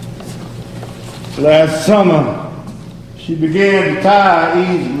 Last summer, she began to tire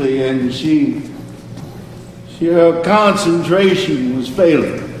easily, and her concentration was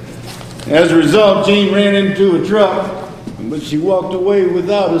failing. As a result, Jean ran into a truck, but she walked away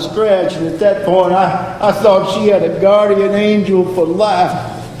without a scratch. And at that point, I thought she had a guardian angel for life.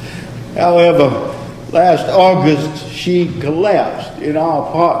 However, last August, she collapsed in our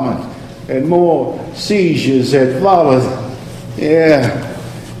apartment, and more seizures had followed. Yeah,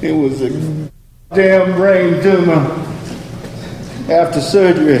 it was a damn brain tumor. After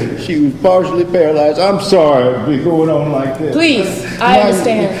surgery, she was partially paralyzed. I'm sorry to be going on like this. Please, I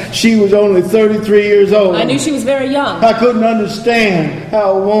understand. She was only 33 years old. I knew she was very young. I couldn't understand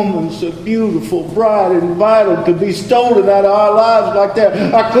how a woman so beautiful, bright, and vital could be stolen out of our lives like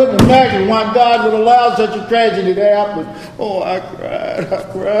that. I couldn't imagine why God would allow such a tragedy to happen. Oh, I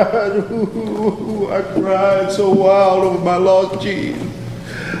cried. Ooh, I cried so wild over my lost Jean.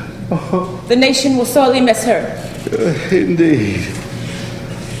 The nation will sorely miss her. Indeed.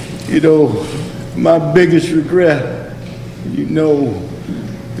 You know, my biggest regret,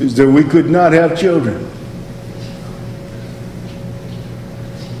 is that we could not have children.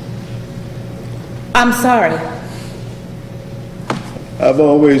 I'm sorry. I've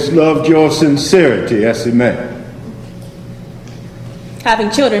always loved your sincerity, Esme.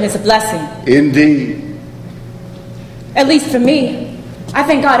 Having children is a blessing. Indeed. At least for me. I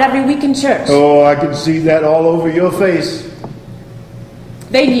thank God every week in church. Oh, I can see that all over your face.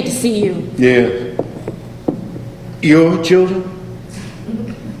 They need to see you. Yeah. Your children?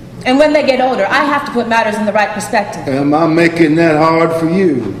 And when they get older, I have to put matters in the right perspective. Am I making that hard for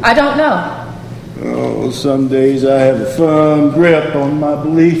you? I don't know. Oh, some days I have a firm grip on my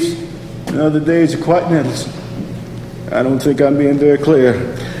beliefs, and other days are quite nettlesome. I don't think I'm being very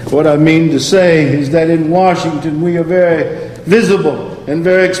clear. What I mean to say is that in Washington we are very visible and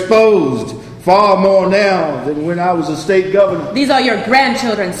very exposed, far more now than when I was a state governor. These are your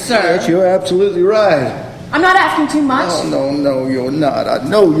grandchildren, sir. Yes, you're absolutely right. I'm not asking too much. Oh, no, you're not. I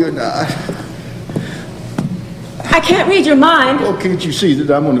know you're not. I can't read your mind. Oh, can't you see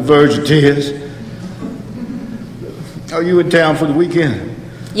that I'm on the verge of tears? Are you in town for the weekend?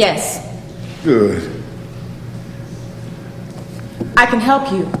 Yes. Good. I can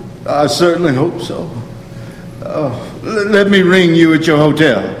help you. I certainly hope so. Let me ring you at your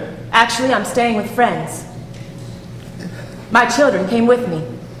hotel. Actually, I'm staying with friends. My children came with me.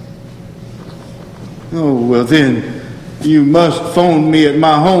 Oh, well then, you must phone me at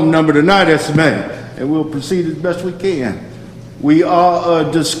my home number tonight, Esme, and we'll proceed as best we can. We are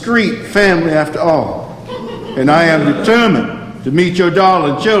a discreet family after all, and I am determined to meet your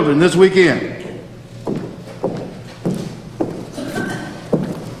darling children this weekend.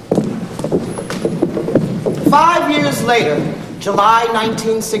 Years later, July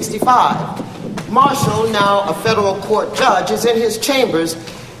 1965, Marshall, now a federal court judge, is in his chambers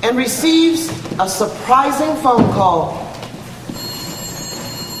and receives a surprising phone call.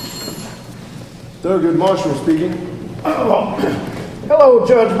 Thurgood Marshall speaking. Oh. Hello,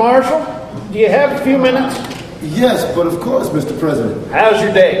 Judge Marshall. Do you have a few minutes? Yes, but of course, Mr. President. How's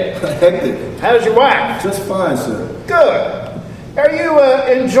your day? Hectic. How's your wife? Just fine, sir. Good. Are you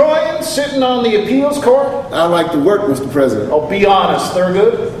enjoying sitting on the appeals court? I like to work, Mr. President. Oh, be honest,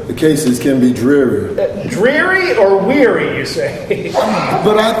 Thurgood. The cases can be dreary. Dreary or weary, you say?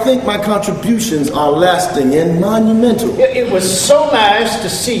 But I think my contributions are lasting and monumental. It was so nice to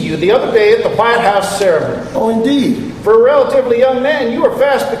see you the other day at the White House ceremony. Oh, indeed. For a relatively young man, you are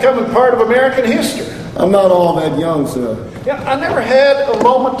fast becoming part of American history. I'm not all that young, sir. Yeah, I never had a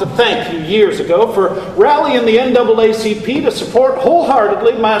moment to thank you years ago for rallying the NAACP to support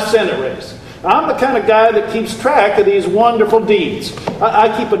wholeheartedly my Senate race. I'm the kind of guy that keeps track of these wonderful deeds.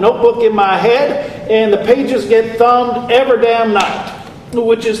 I keep a notebook in my head, and the pages get thumbed every damn night.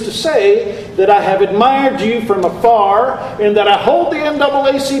 Which is to say that I have admired you from afar, and that I hold the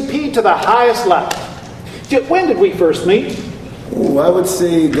NAACP to the highest light. When did we first meet? Oh, I would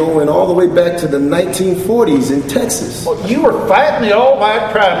say going all the way back to the 1940s in Texas. Well, you were fighting the all-white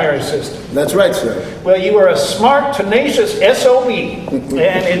primary system. That's right, sir. Well, you were a smart, tenacious SOB, and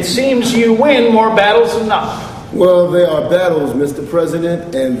it seems you win more battles than not. Well, there are battles, Mr.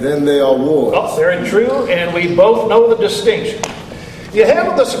 President, and then there are wars. Oh, very true, and we both know the distinction. You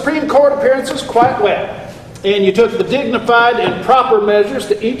handled the Supreme Court appearances quite well, and you took the dignified and proper measures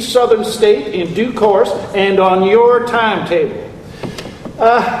to each southern state in due course and on your timetable.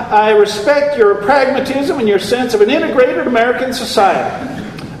 I respect your pragmatism and your sense of an integrated American society.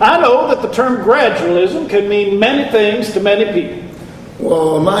 I know that the term gradualism can mean many things to many people.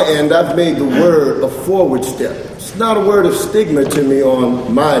 Well, on my end, I've made the word a forward step. It's not a word of stigma to me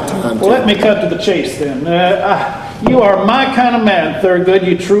on my timetable. Well, let me cut to the chase then. You are my kind of man, Thurgood.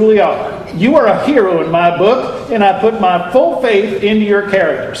 You truly are. You are a hero in my book, and I put my full faith into your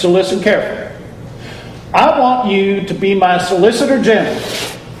character. So listen carefully. I want you to be my Solicitor General.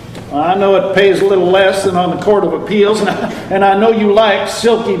 I know it pays a little less than on the Court of Appeals, and I know you like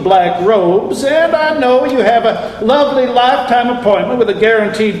silky black robes, and I know you have a lovely lifetime appointment with a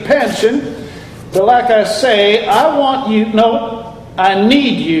guaranteed pension. But like I say, I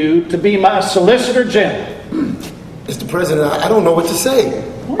need you to be my Solicitor General. Mr. President, I don't know what to say.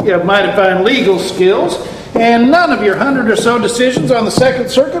 Well, you have mighty fine legal skills, and none of your 100 or so decisions on the Second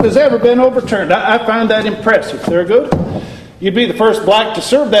Circuit has ever been overturned. I find that impressive, Thurgood. You'd be the first black to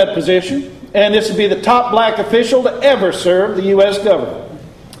serve that position, and this would be the top black official to ever serve the U.S. government.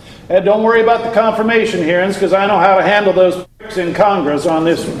 And don't worry about the confirmation hearings, because I know how to handle those pricks in Congress on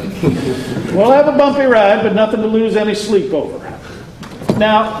this one. We'll have a bumpy ride, but nothing to lose any sleep over.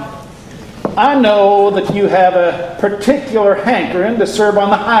 Now, I know that you have a particular hankering to serve on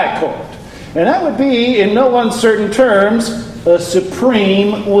the High Court, and that would be, in no uncertain terms, a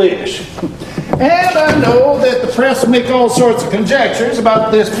supreme wish. And I know that the press make all sorts of conjectures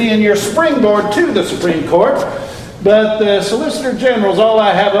about this being your springboard to the Supreme Court, but the Solicitor General's all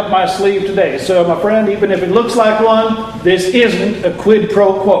I have up my sleeve today. So, my friend, even if it looks like one, this isn't a quid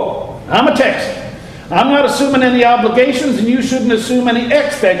pro quo. I'm a Texan. I'm not assuming any obligations, and you shouldn't assume any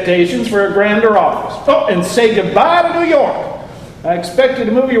expectations for a grander office. Oh, and say goodbye to New York. I expect you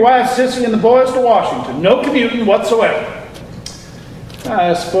to move your wife, Sissy, and the boys to Washington. No commuting whatsoever.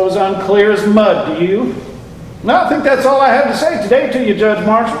 I suppose I'm clear as mud to you. No, I think that's all I have to say today to you, Judge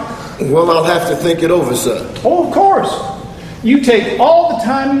Marshall. Well, I'll have to think it over, sir. Oh, of course. You take all the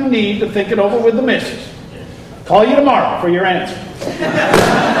time you need to think it over with the missus. Call you tomorrow for your answer.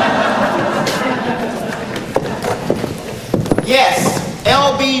 Yes,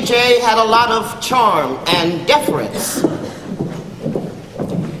 LBJ had a lot of charm and deference.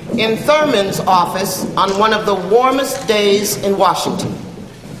 In Thurman's office on one of the warmest days in Washington.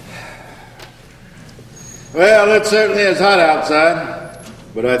 Well, it certainly is hot outside,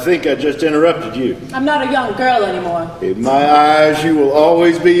 but I think I just interrupted you. I'm not a young girl anymore. In my eyes, you will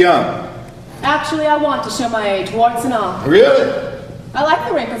always be young. Actually, I want to show my age, warts and all. Really? I like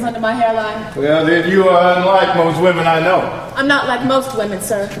the wrinkles under my hairline. Well, then you are unlike most women I know. I'm not like most women,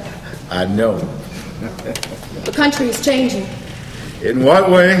 sir. I know. The country is changing. In what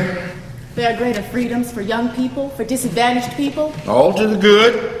way? There are greater freedoms for young people, for disadvantaged people. All to the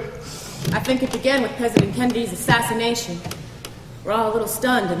good. I think it began with President Kennedy's assassination. We're all a little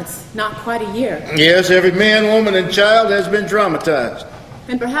stunned, and it's not quite a year. Yes, every man, woman, and child has been traumatized.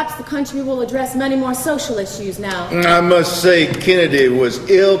 And perhaps the country will address many more social issues now. I must say Kennedy was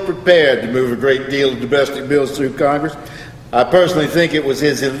ill-prepared to move a great deal of domestic bills through Congress. I personally think it was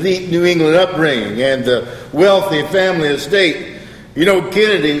his elite New England upbringing and the wealthy family estate. You know,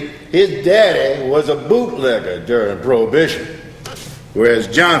 Kennedy, his daddy was a bootlegger during Prohibition, whereas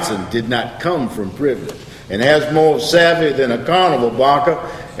Johnson did not come from privilege and has more savvy than a carnival barker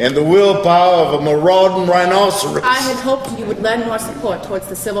and the willpower of a marauding rhinoceros. I had hoped you would lend more support towards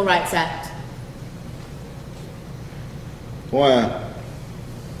the Civil Rights Act. Why?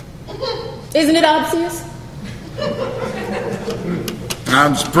 Isn't it obvious?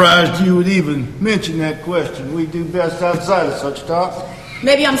 I'm surprised you would even mention that question. We do best outside of such talk.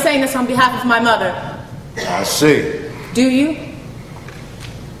 Maybe I'm saying this on behalf of my mother. I see. Do you?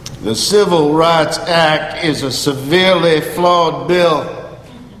 The Civil Rights Act is a severely flawed bill,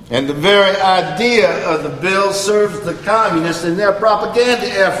 and the very idea of the bill serves the communists in their propaganda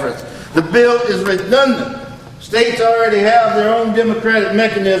efforts. The bill is redundant. States already have their own democratic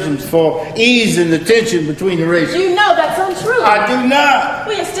mechanisms for easing the tension between the races. You know that's untrue. I do not.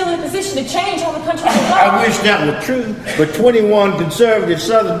 We are still in a position to change how the country will go. I wish that were true, but 21 conservative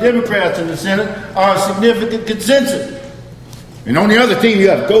Southern Democrats in the Senate are a significant consensus. And on the other team, you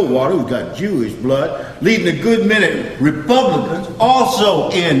have Goldwater, who's got Jewish blood, leading a good many Republicans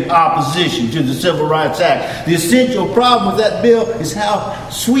also in opposition to the Civil Rights Act. The essential problem with that bill is how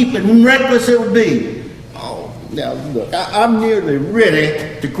sweeping and reckless it would be. Oh, now look, I'm nearly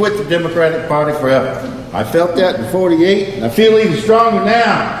ready to quit the Democratic Party forever. I felt that in 48, and I feel even stronger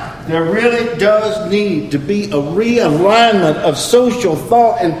now. There really does need to be a realignment of social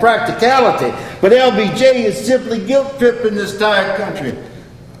thought and practicality. But LBJ is simply guilt-tripping this entire country.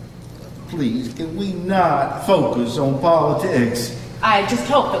 Please, can we not focus on politics? I just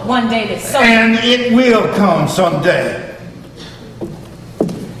hope that one day this social... And it will come someday.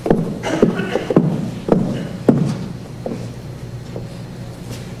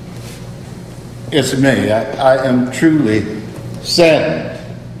 Yes, it may. I am truly saddened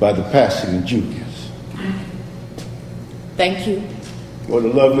by the passing of Julius. Thank you. What a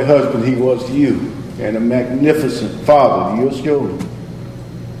lovely husband he was to you, and a magnificent father to your children.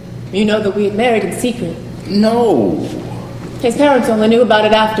 You know that we had married in secret. No. His parents only knew about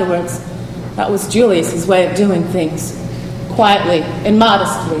it afterwards. That was Julius's way of doing things. Quietly and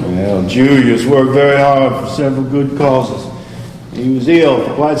modestly. Well, Julius worked very hard for several good causes. He was ill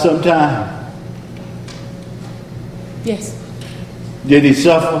for quite some time. Yes. Did he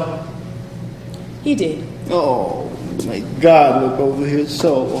suffer? He did. Oh. May God look over his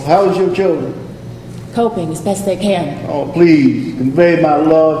soul. How's your children? Coping as best they can. Oh, please convey my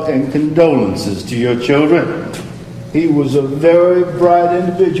love and condolences to your children. He was a very bright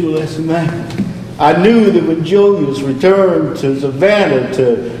individual, as a man. I knew that when Julius returned to Savannah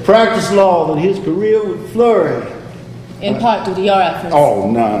to practice law, that his career would flourish. In part due to your efforts. Oh,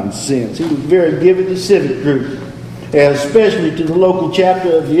 nonsense. He was very given to civic groups, especially to the local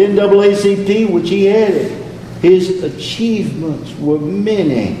chapter of the NAACP, which he headed. His achievements were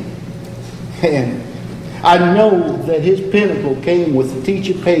many. And I know that his pinnacle came with the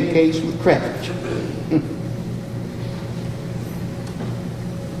teacher pay case with Cratchit.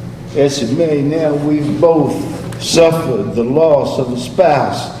 As it may, now we've both suffered the loss of a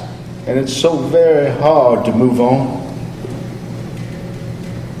spouse, and it's so very hard to move on.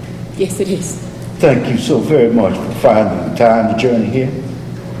 Yes, it is. Thank you so very much for finding the time to journey here.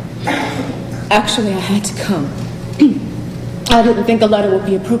 Actually, I had to come. I didn't think a letter would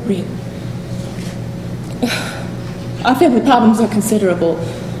be appropriate. Our family problems are considerable.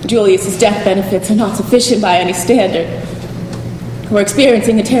 Julius's death benefits are not sufficient by any standard. We're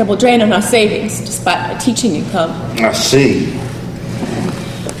experiencing a terrible drain on our savings, despite my teaching income. I see.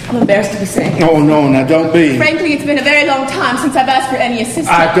 I'm embarrassed to be saying. Oh, no, now don't be. Frankly, it's been a very long time since I've asked for any assistance.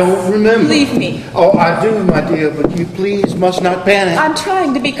 I don't remember. Believe me. Oh, I do, my dear, but you please must not panic. I'm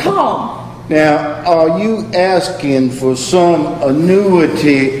trying to be calm. Now, are you asking for some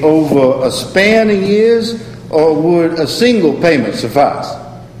annuity over a span of years, or would a single payment suffice?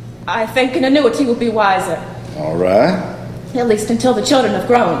 I think an annuity would be wiser. All right. At least until the children have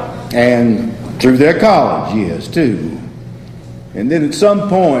grown. And through their college years, too. And then at some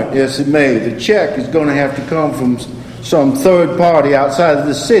point, yes it may, the check is going to have to come from some third party outside of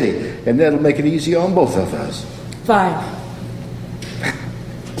the city, and that'll make it easier on both of us. Fine.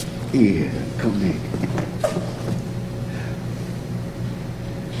 Here, come here.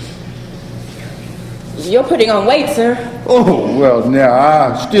 You're putting on weight, sir. Oh, well, now,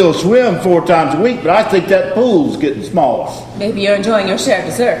 I still swim 4 times a week, but I think that pool's getting smaller. Maybe you're enjoying your share of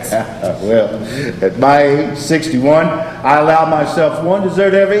desserts. Well, at my age, 61, I allow myself one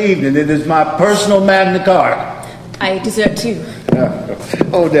dessert every evening. It is my personal Magna Carta. I eat dessert, too.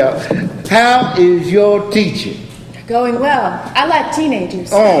 Oh, now, how is your teaching? Going well. I like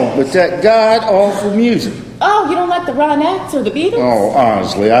teenagers. Oh, but that god-awful music. Oh, you don't like the Ronettes or the Beatles? Oh,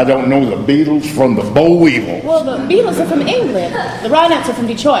 honestly, I don't know the Beatles from the Boll Weevil. Well, the Beatles are from England. The Ronettes are from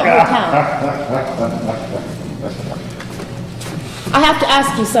Detroit, my town. I have to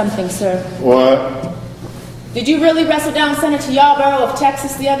ask you something, sir. What? Did you really wrestle down Senator Yarborough of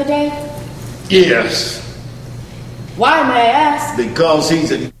Texas the other day? Yes. Why, may I ask? Because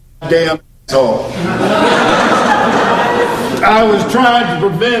he's a damn asshole. I was trying to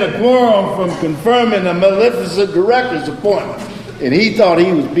prevent a quorum from confirming a Maleficent director's appointment, and he thought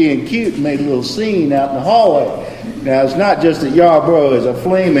he was being cute and made a little scene out in the hallway. Now, it's not just that Yarborough is a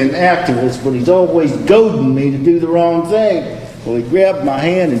flaming activist, but he's always goading me to do the wrong thing. Well, he grabbed my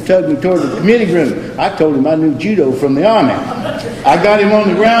hand and tugged me toward the committee room. I told him I knew judo from the army. I got him on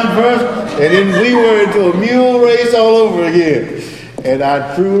the ground first, and then we were into a mule race all over again. And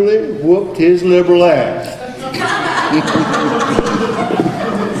I truly whooped his liberal ass.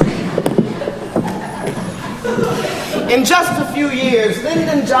 In just a few years,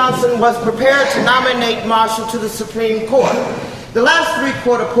 Lyndon Johnson was prepared to nominate Marshall to the Supreme Court. The last 3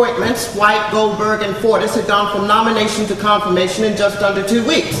 court appointments, White, Goldberg, and Fortas, had gone from nomination to confirmation in just under 2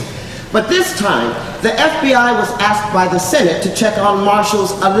 weeks. But this time, the FBI was asked by the Senate to check on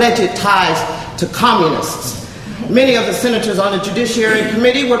Marshall's alleged ties to communists. Many of the senators on the Judiciary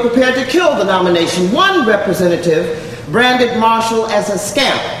Committee were prepared to kill the nomination. One representative branded Marshall as a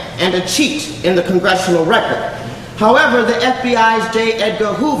scamp and a cheat in the congressional record. However, the FBI's J.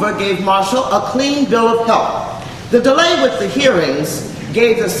 Edgar Hoover gave Marshall a clean bill of health. The delay with the hearings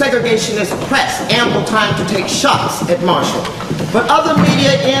gave the segregationist press ample time to take shots at Marshall. But other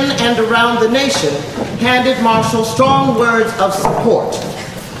media in and around the nation handed Marshall strong words of support.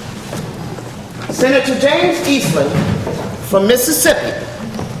 Senator James Eastland from Mississippi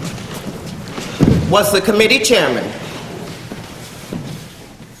was the committee chairman.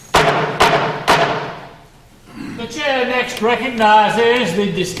 The chair next recognizes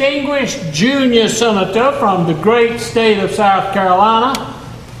the distinguished junior senator from the great state of South Carolina,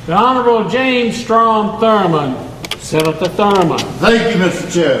 the Honorable James Strom Thurmond. Senator Thurmond. Thank you, Mr.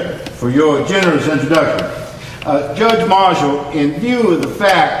 Chair, for your generous introduction. Judge Marshall, in view of the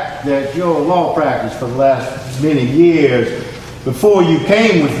fact that your law practice for the last many years before you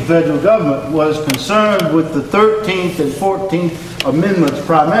came with the federal government was concerned with the 13th and 14th Amendments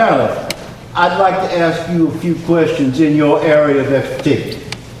primarily, I'd like to ask you a few questions in your area of expertise.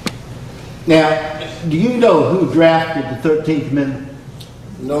 Now, do you know who drafted the 13th Amendment?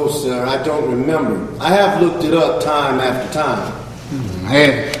 No, sir, I don't remember. I have looked it up time after time.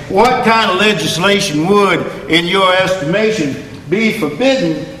 And what kind of legislation would, in your estimation, be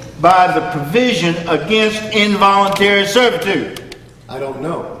forbidden by the provision against involuntary servitude? I don't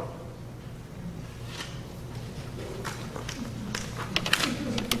know.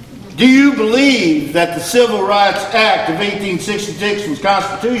 Do you believe that the Civil Rights Act of 1866 was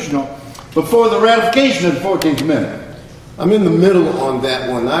constitutional before the ratification of the 14th Amendment? I'm in the middle on that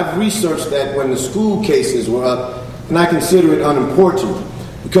one. I've researched that when the school cases were up, and I consider it unimportant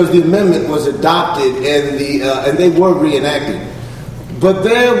because the amendment was adopted and they were reenacted. But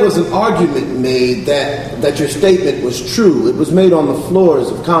there was an argument made that your statement was true. It was made on the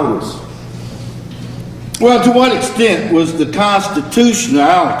floors of Congress. Well, to what extent was the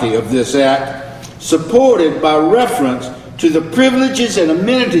constitutionality of this act supported by reference to the Privileges and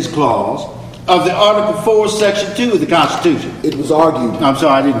Amenities Clause of the Article 4, Section 2 of the Constitution? It was argued. I'm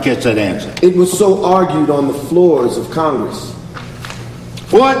sorry, I didn't catch that answer. It was so argued on the floors of Congress.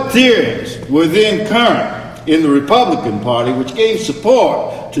 What theories were then current in the Republican Party which gave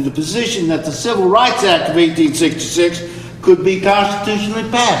support to the position that the Civil Rights Act of 1866 could be constitutionally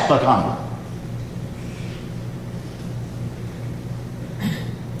passed by Congress?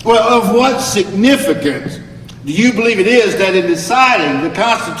 Well, of what significance do you believe it is that in deciding the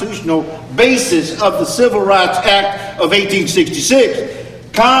constitutional basis of the Civil Rights Act of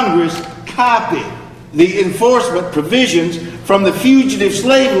 1866, Congress copied the enforcement provisions from the Fugitive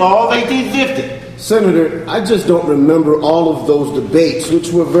Slave Law of 1850? Senator, I just don't remember all of those debates, which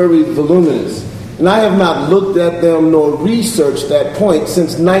were very voluminous. And I have not looked at them nor researched that point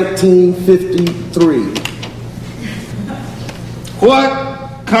since 1953. What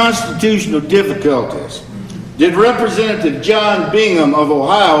constitutional difficulties did Representative John Bingham of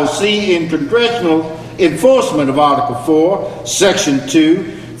Ohio see in congressional enforcement of Article 4, Section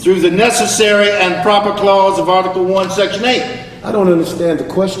 2, through the necessary and proper clause of Article 1, Section 8? I don't understand the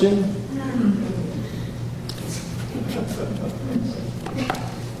question.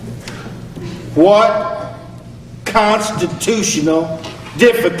 What constitutional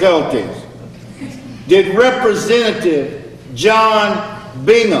difficulties did Representative John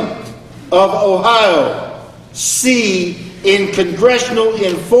Bingham of Ohio see in congressional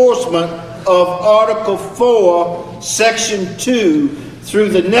enforcement of Article 4, Section 2 through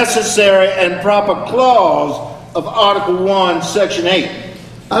the necessary and proper clause of Article 1, Section 8?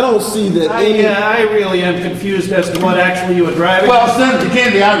 I don't see that any... I really am confused as to what actually you were driving. Well, Senator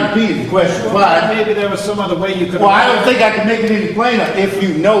Kennedy, I repeated the question. Well, maybe there was some other way you could... Well, I don't think I can make it any plainer if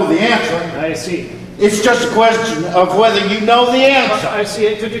you know the answer. I see. It's just a question of whether you know the answer. I see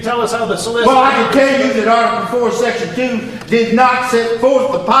it. Could you tell us how the solicitor... Well, I can tell you that Article 4, Section 2 did not set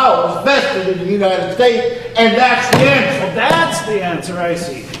forth the powers vested in the United States, and that's the answer. Well, that's the answer, I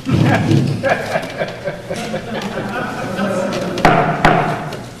see.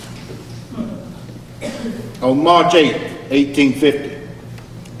 On March 8,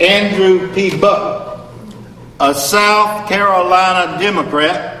 1850, Andrew P. Butler, a South Carolina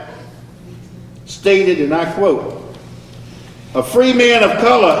Democrat, stated, and I quote, "A free man of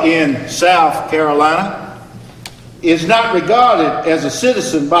color in South Carolina is not regarded as a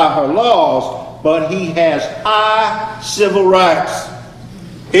citizen by her laws, but he has high civil rights.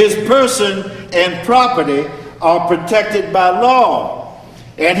 His person and property are protected by law,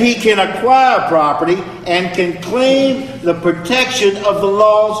 and he can acquire property and can claim the protection of the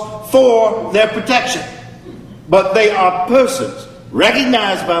laws for their protection. But they are persons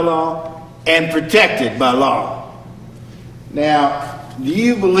recognized by law and protected by law." Now, do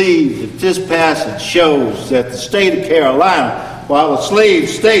you believe that this passage shows that the state of Carolina, while a slave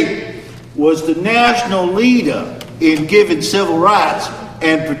state, was the national leader in giving civil rights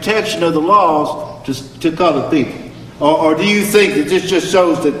and protection of the laws to colored people? Or do you think that this just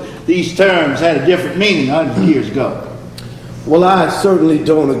shows that these terms had a different meaning 100 years ago? Well, I certainly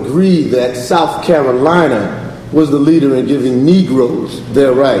don't agree that South Carolina was the leader in giving Negroes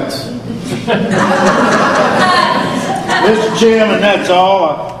their rights. Mr. Chairman, that's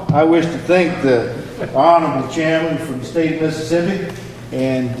all. I wish to thank the Honorable Chairman from the state of Mississippi,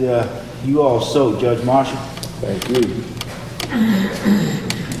 and you also, Judge Marshall. Thank you.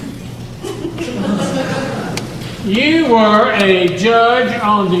 You were a judge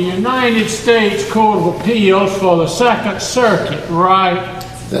on the United States Court of Appeals for the Second Circuit, right?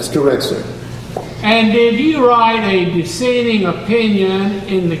 That's correct, sir. And did you write a dissenting opinion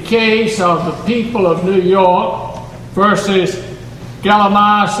in the case of the people of New York versus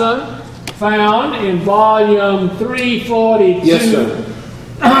Galamison found in volume 342. Yes, sir.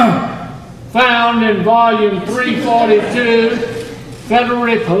 Found in volume 342, Federal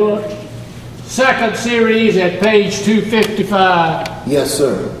Report, second series at page 255. Yes,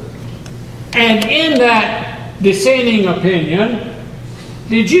 sir. And in that dissenting opinion,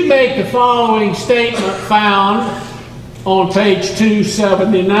 did you make the following statement found on page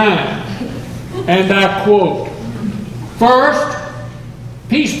 279? And I quote, "First,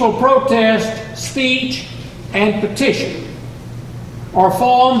 peaceful protest, speech, and petition are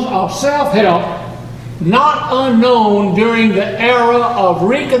forms of self-help not unknown during the era of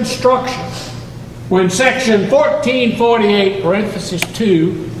Reconstruction, when Section 1448, parenthesis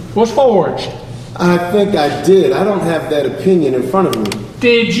 2, was forged." I think I did. I don't have that opinion in front of me.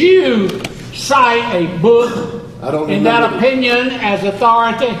 Did you cite a book I don't in remember. that opinion as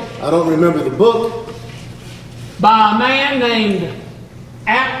authority I don't remember the book. by a man named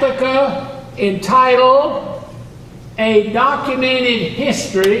Aptica entitled "A Documented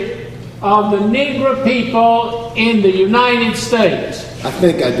History of the Negro People in the United States"? I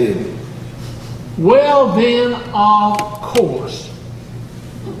think I did. Well then, of course,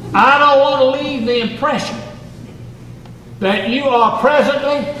 I don't want to leave the impression that you are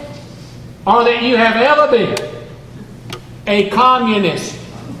presently or that you have ever been a communist.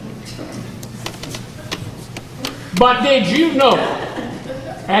 But did you know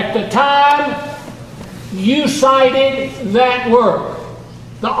at the time you cited that work,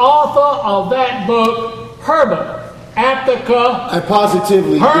 the author of that book, Herbert Aptica, I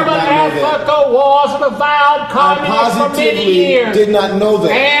positively did Herbert not know that. Aptica was an avowed I communist for many positively years, did not know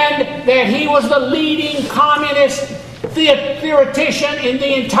that. and that he was the leading communist theoretician in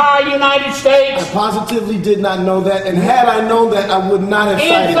the entire United I States. positively did not know that, and had I known that, I would not have In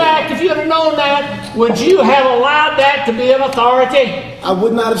cited fact, if you'd have known that, would you have allowed that to be an authority? it. I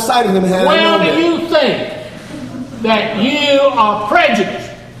would not have cited him had I Well, known do that. you think that you are prejudiced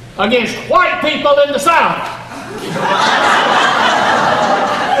against white people in the South?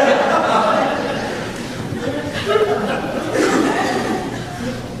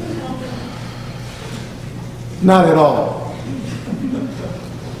 Not at all.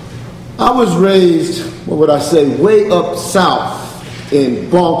 I was raised, what would I say, way up south in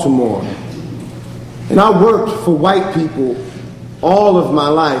Baltimore. And I worked for white people all of my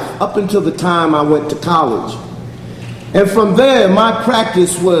life, up until the time I went to college. And from there, my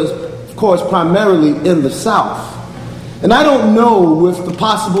practice was, of course, primarily in the South. And I don't know, with the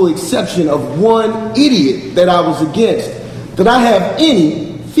possible exception of one idiot that I was against, that I have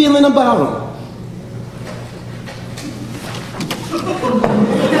any feeling about him.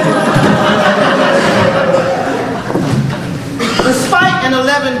 Despite an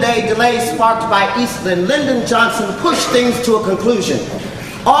 11-day delay sparked by Eastland, Lyndon Johnson pushed things to a conclusion.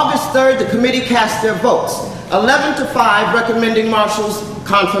 August 3rd, the committee cast their votes, 11-5, recommending Marshall's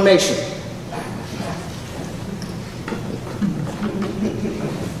confirmation.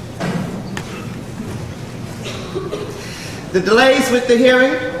 The delays with the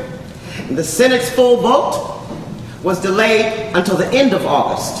hearing, the Senate's full vote was delayed until the end of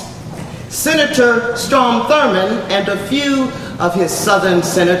August. Senator Strom Thurmond and a few of his southern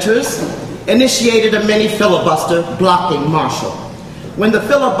senators initiated a mini filibuster blocking Marshall. When the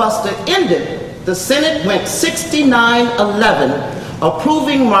filibuster ended, the Senate went 69-11,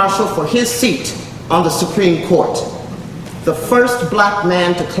 approving Marshall for his seat on the Supreme Court, the first black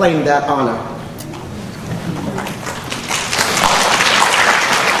man to claim that honor.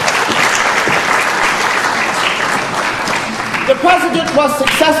 The president was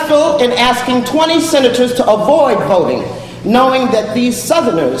successful in asking 20 senators to avoid voting, knowing that these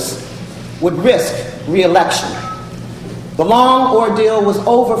Southerners would risk re-election. The long ordeal was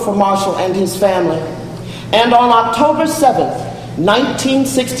over for Marshall and his family, and on October 7th,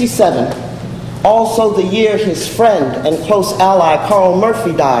 1967, also the year his friend and close ally Carl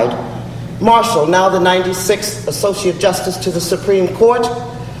Murphy died, Marshall, now the 96th Associate Justice to the Supreme Court,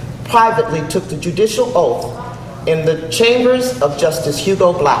 privately took the judicial oath in the chambers of Justice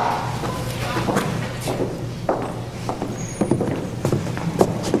Hugo Black.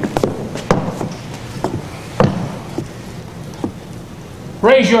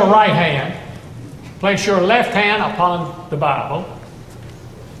 Raise your right hand, place your left hand upon the Bible,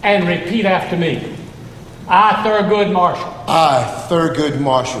 and repeat after me. I, Thurgood Marshall, I, Thurgood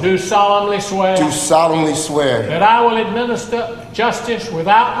Marshall, do solemnly swear do solemnly swear that I will administer justice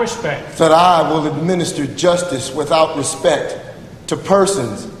without respect that I will administer justice without respect to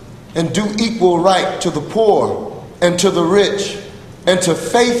persons and do equal right to the poor and to the rich, and to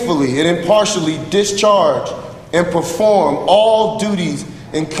faithfully and impartially discharge and perform all duties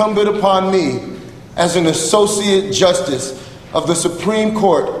incumbent upon me as an Associate Justice of the Supreme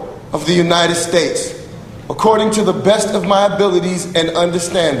Court of the United States, according to the best of my abilities and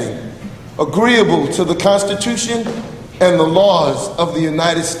understanding, agreeable to the Constitution and the laws of the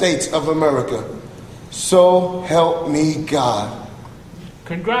United States of America. So help me God.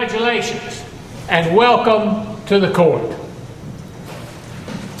 Congratulations and welcome to the court.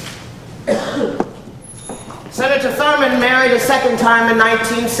 Senator Thurmond married a second time in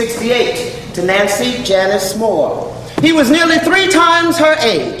 1968 to Nancy Janice Moore. He was nearly 3 times her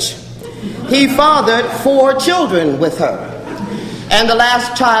age. He fathered 4 children with her. And the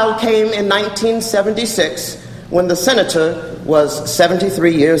last child came in 1976 when the senator was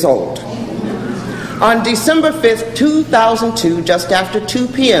 73 years old. On December 5th, 2002, just after 2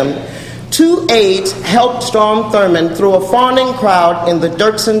 p.m., 2 aides helped storm Thurmond through a fawning crowd in the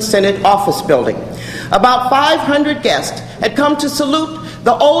Dirksen Senate office building. About 500 guests had come to salute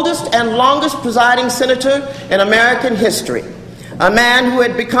the oldest and longest presiding senator in American history, a man who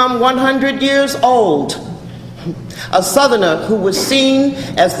had become 100 years old, a Southerner who was seen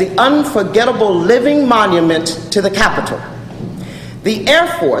as the unforgettable living monument to the Capitol. The Air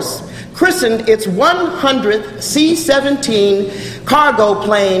Force christened its 100th C-17 cargo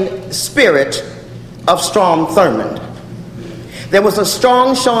plane Spirit of Strom Thurmond. There was a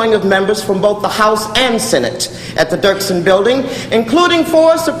strong showing of members from both the House and Senate at the Dirksen building, including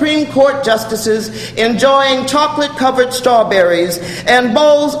 4 Supreme Court justices enjoying chocolate-covered strawberries and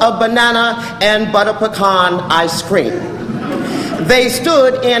bowls of banana and butter pecan ice cream. They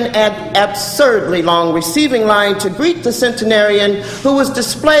stood in an absurdly long receiving line to greet the centenarian, who was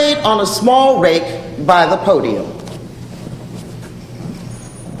displayed on a small rake by the podium.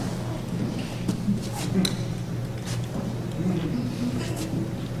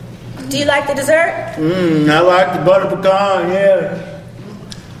 Do you like the dessert? I like the butter pecan, yeah.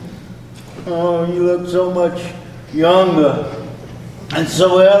 Oh, you look so much younger and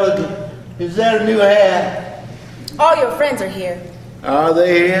so elegant. Is that a new hat? All your friends are here. Are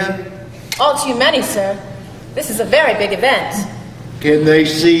they here? All too many, sir. This is a very big event. Can they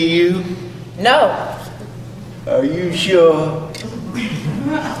see you? No. Are you sure?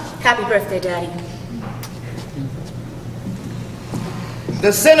 Happy birthday, Daddy.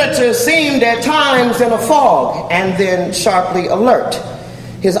 The senator seemed at times in a fog and then sharply alert.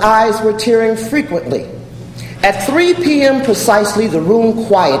 His eyes were tearing frequently. At 3 p.m. precisely, the room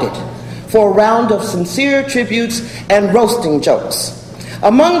quieted for a round of sincere tributes and roasting jokes.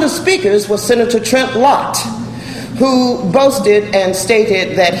 Among the speakers was Senator Trent Lott, who boasted and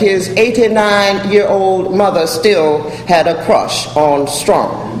stated that his 89-year-old mother still had a crush on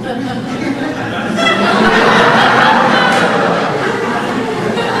Strom.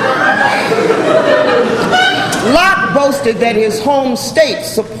 Lott boasted that his home state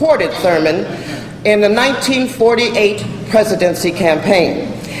supported Thurmond in the 1948 presidency campaign,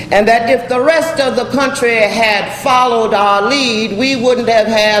 and that if the rest of the country had followed our lead, we wouldn't have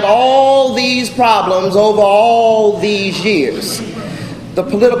had all these problems over all these years. The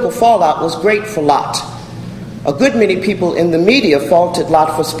political fallout was great for Lott. A good many people in the media faulted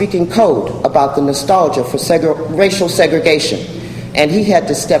Lott for speaking code about the nostalgia for racial segregation, and he had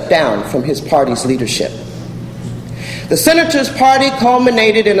to step down from his party's leadership. The senator's party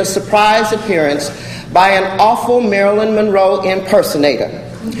culminated in a surprise appearance by an awful Marilyn Monroe impersonator,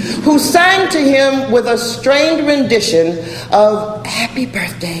 who sang to him with a strained rendition of "Happy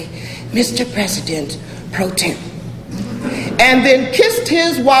Birthday, Mr. President Pro Tem," and then kissed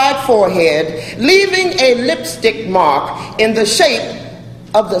his wide forehead, leaving a lipstick mark in the shape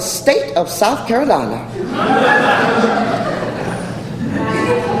of the state of South Carolina.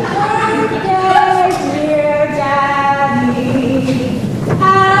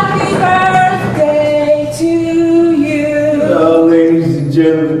 Ladies and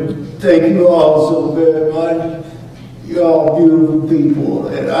gentlemen, thank you all so very much. You're all beautiful people,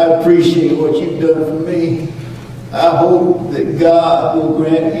 and I appreciate what you've done for me. I hope that God will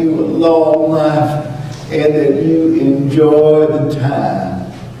grant you a long life and that you enjoy the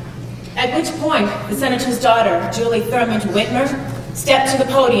time. At which point, the senator's daughter, Julie Thurmond Whitmer, stepped to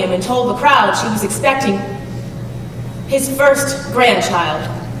the podium and told the crowd she was expecting his first grandchild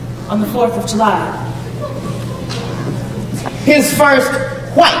on the 4th of July. His first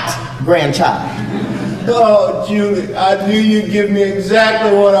white grandchild. Oh, Julie, I knew you'd give me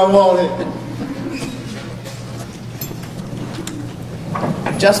exactly what I wanted.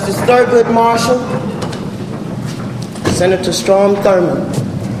 Justice Thurgood Marshall, Senator Strom Thurmond.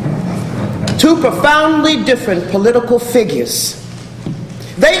 2 profoundly different political figures,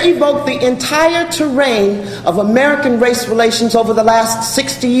 They evoke the entire terrain of American race relations over the last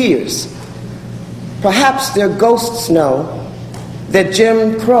 60 years. Perhaps their ghosts know that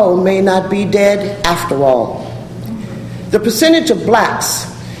Jim Crow may not be dead after all. The percentage of blacks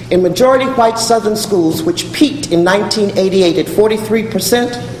in majority white Southern schools, which peaked in 1988 at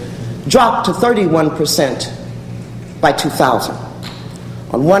 43%, dropped to 31% by 2000.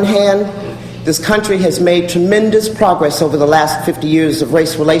 On one hand, this country has made tremendous progress over the last 50 years of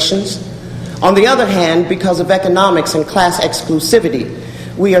race relations. On the other hand, because of economics and class exclusivity,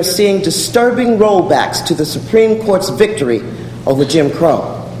 we are seeing disturbing rollbacks to the Supreme Court's victory over Jim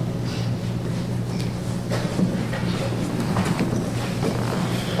Crow.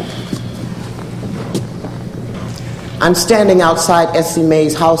 I'm standing outside Essie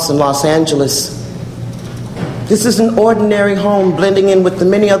Mae's house in Los Angeles. This is an ordinary home blending in with the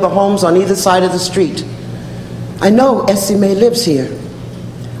many other homes on either side of the street. I know Essie Mae lives here.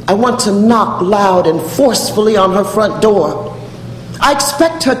 I want to knock loud and forcefully on her front door. I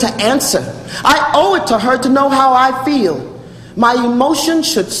expect her to answer. I owe it to her to know how I feel. My emotions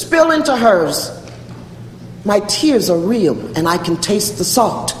should spill into hers. My tears are real, and I can taste the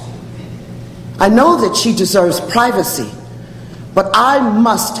salt. I know that she deserves privacy, but I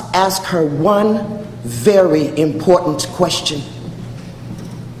must ask her one very important question.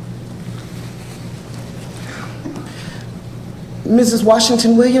 Mrs.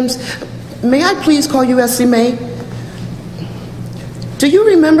 Washington Williams, may I please call you Essie Mae? Do you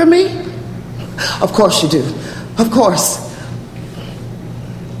remember me? Of course you do. Of course.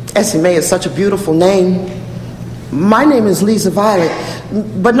 Essie Mae is such a beautiful name. My name is Lisa Violet,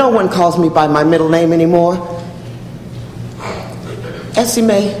 but no one calls me by my middle name anymore. Essie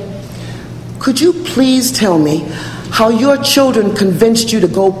Mae, could you please tell me how your children convinced you to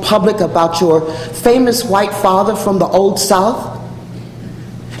go public about your famous white father from the Old South?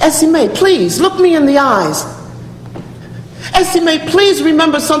 Essie Mae, please, look me in the eyes. Essie Mae, please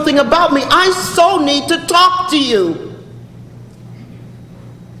remember something about me. I so need to talk to you.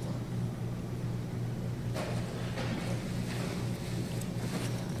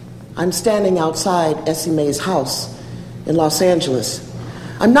 I'm standing outside Essie Mae's house in Los Angeles.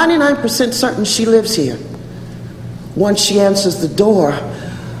 I'm 99% certain she lives here. Once she answers the door,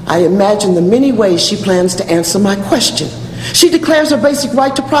 I imagine the many ways she plans to answer my question. She declares her basic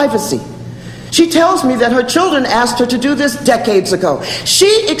right to privacy. She tells me that her children asked her to do this decades ago.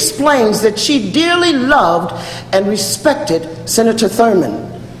 She explains that she dearly loved and respected Senator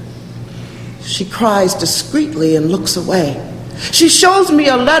Thurmond. She cries discreetly and looks away. She shows me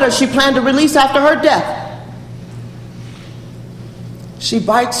a letter she planned to release after her death. She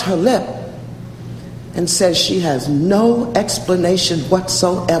bites her lip and says she has no explanation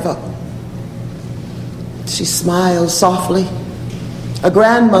whatsoever. She smiles softly, a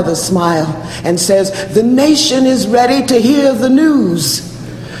grandmother's smile, and says, "The nation is ready to hear the news.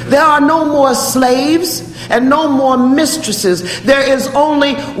 There are no more slaves and no more mistresses. There is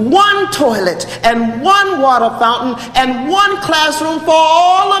only one toilet and one water fountain and one classroom for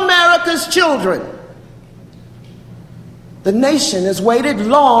all America's children. The nation has waited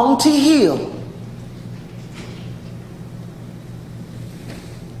long to heal."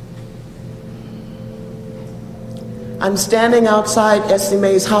 I'm standing outside Essie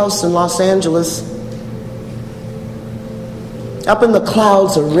Mae's house in Los Angeles. Up in the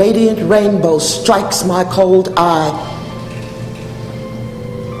clouds, a radiant rainbow strikes my cold eye.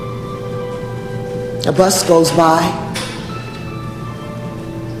 A bus goes by.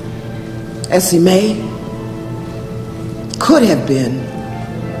 Essie Mae could have been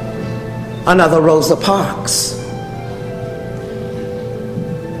another Rosa Parks.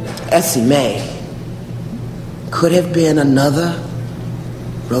 Essie Mae could have been another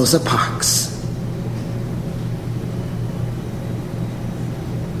Rosa Parks.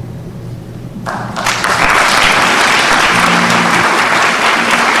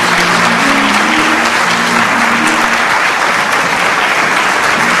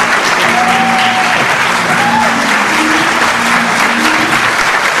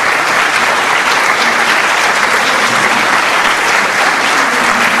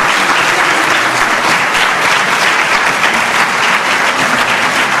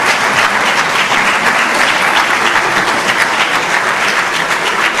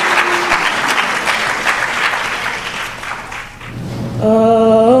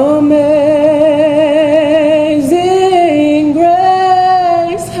 Amazing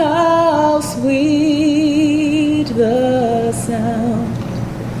grace, how sweet the sound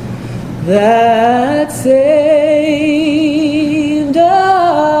that saved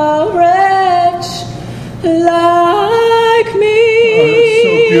a wretch like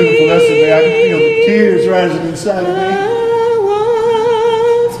me. listen, man, I can feel the tears rising inside of me.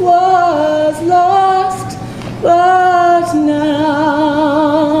 Once was lost, but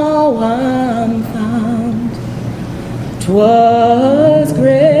now I'm found. 'Twas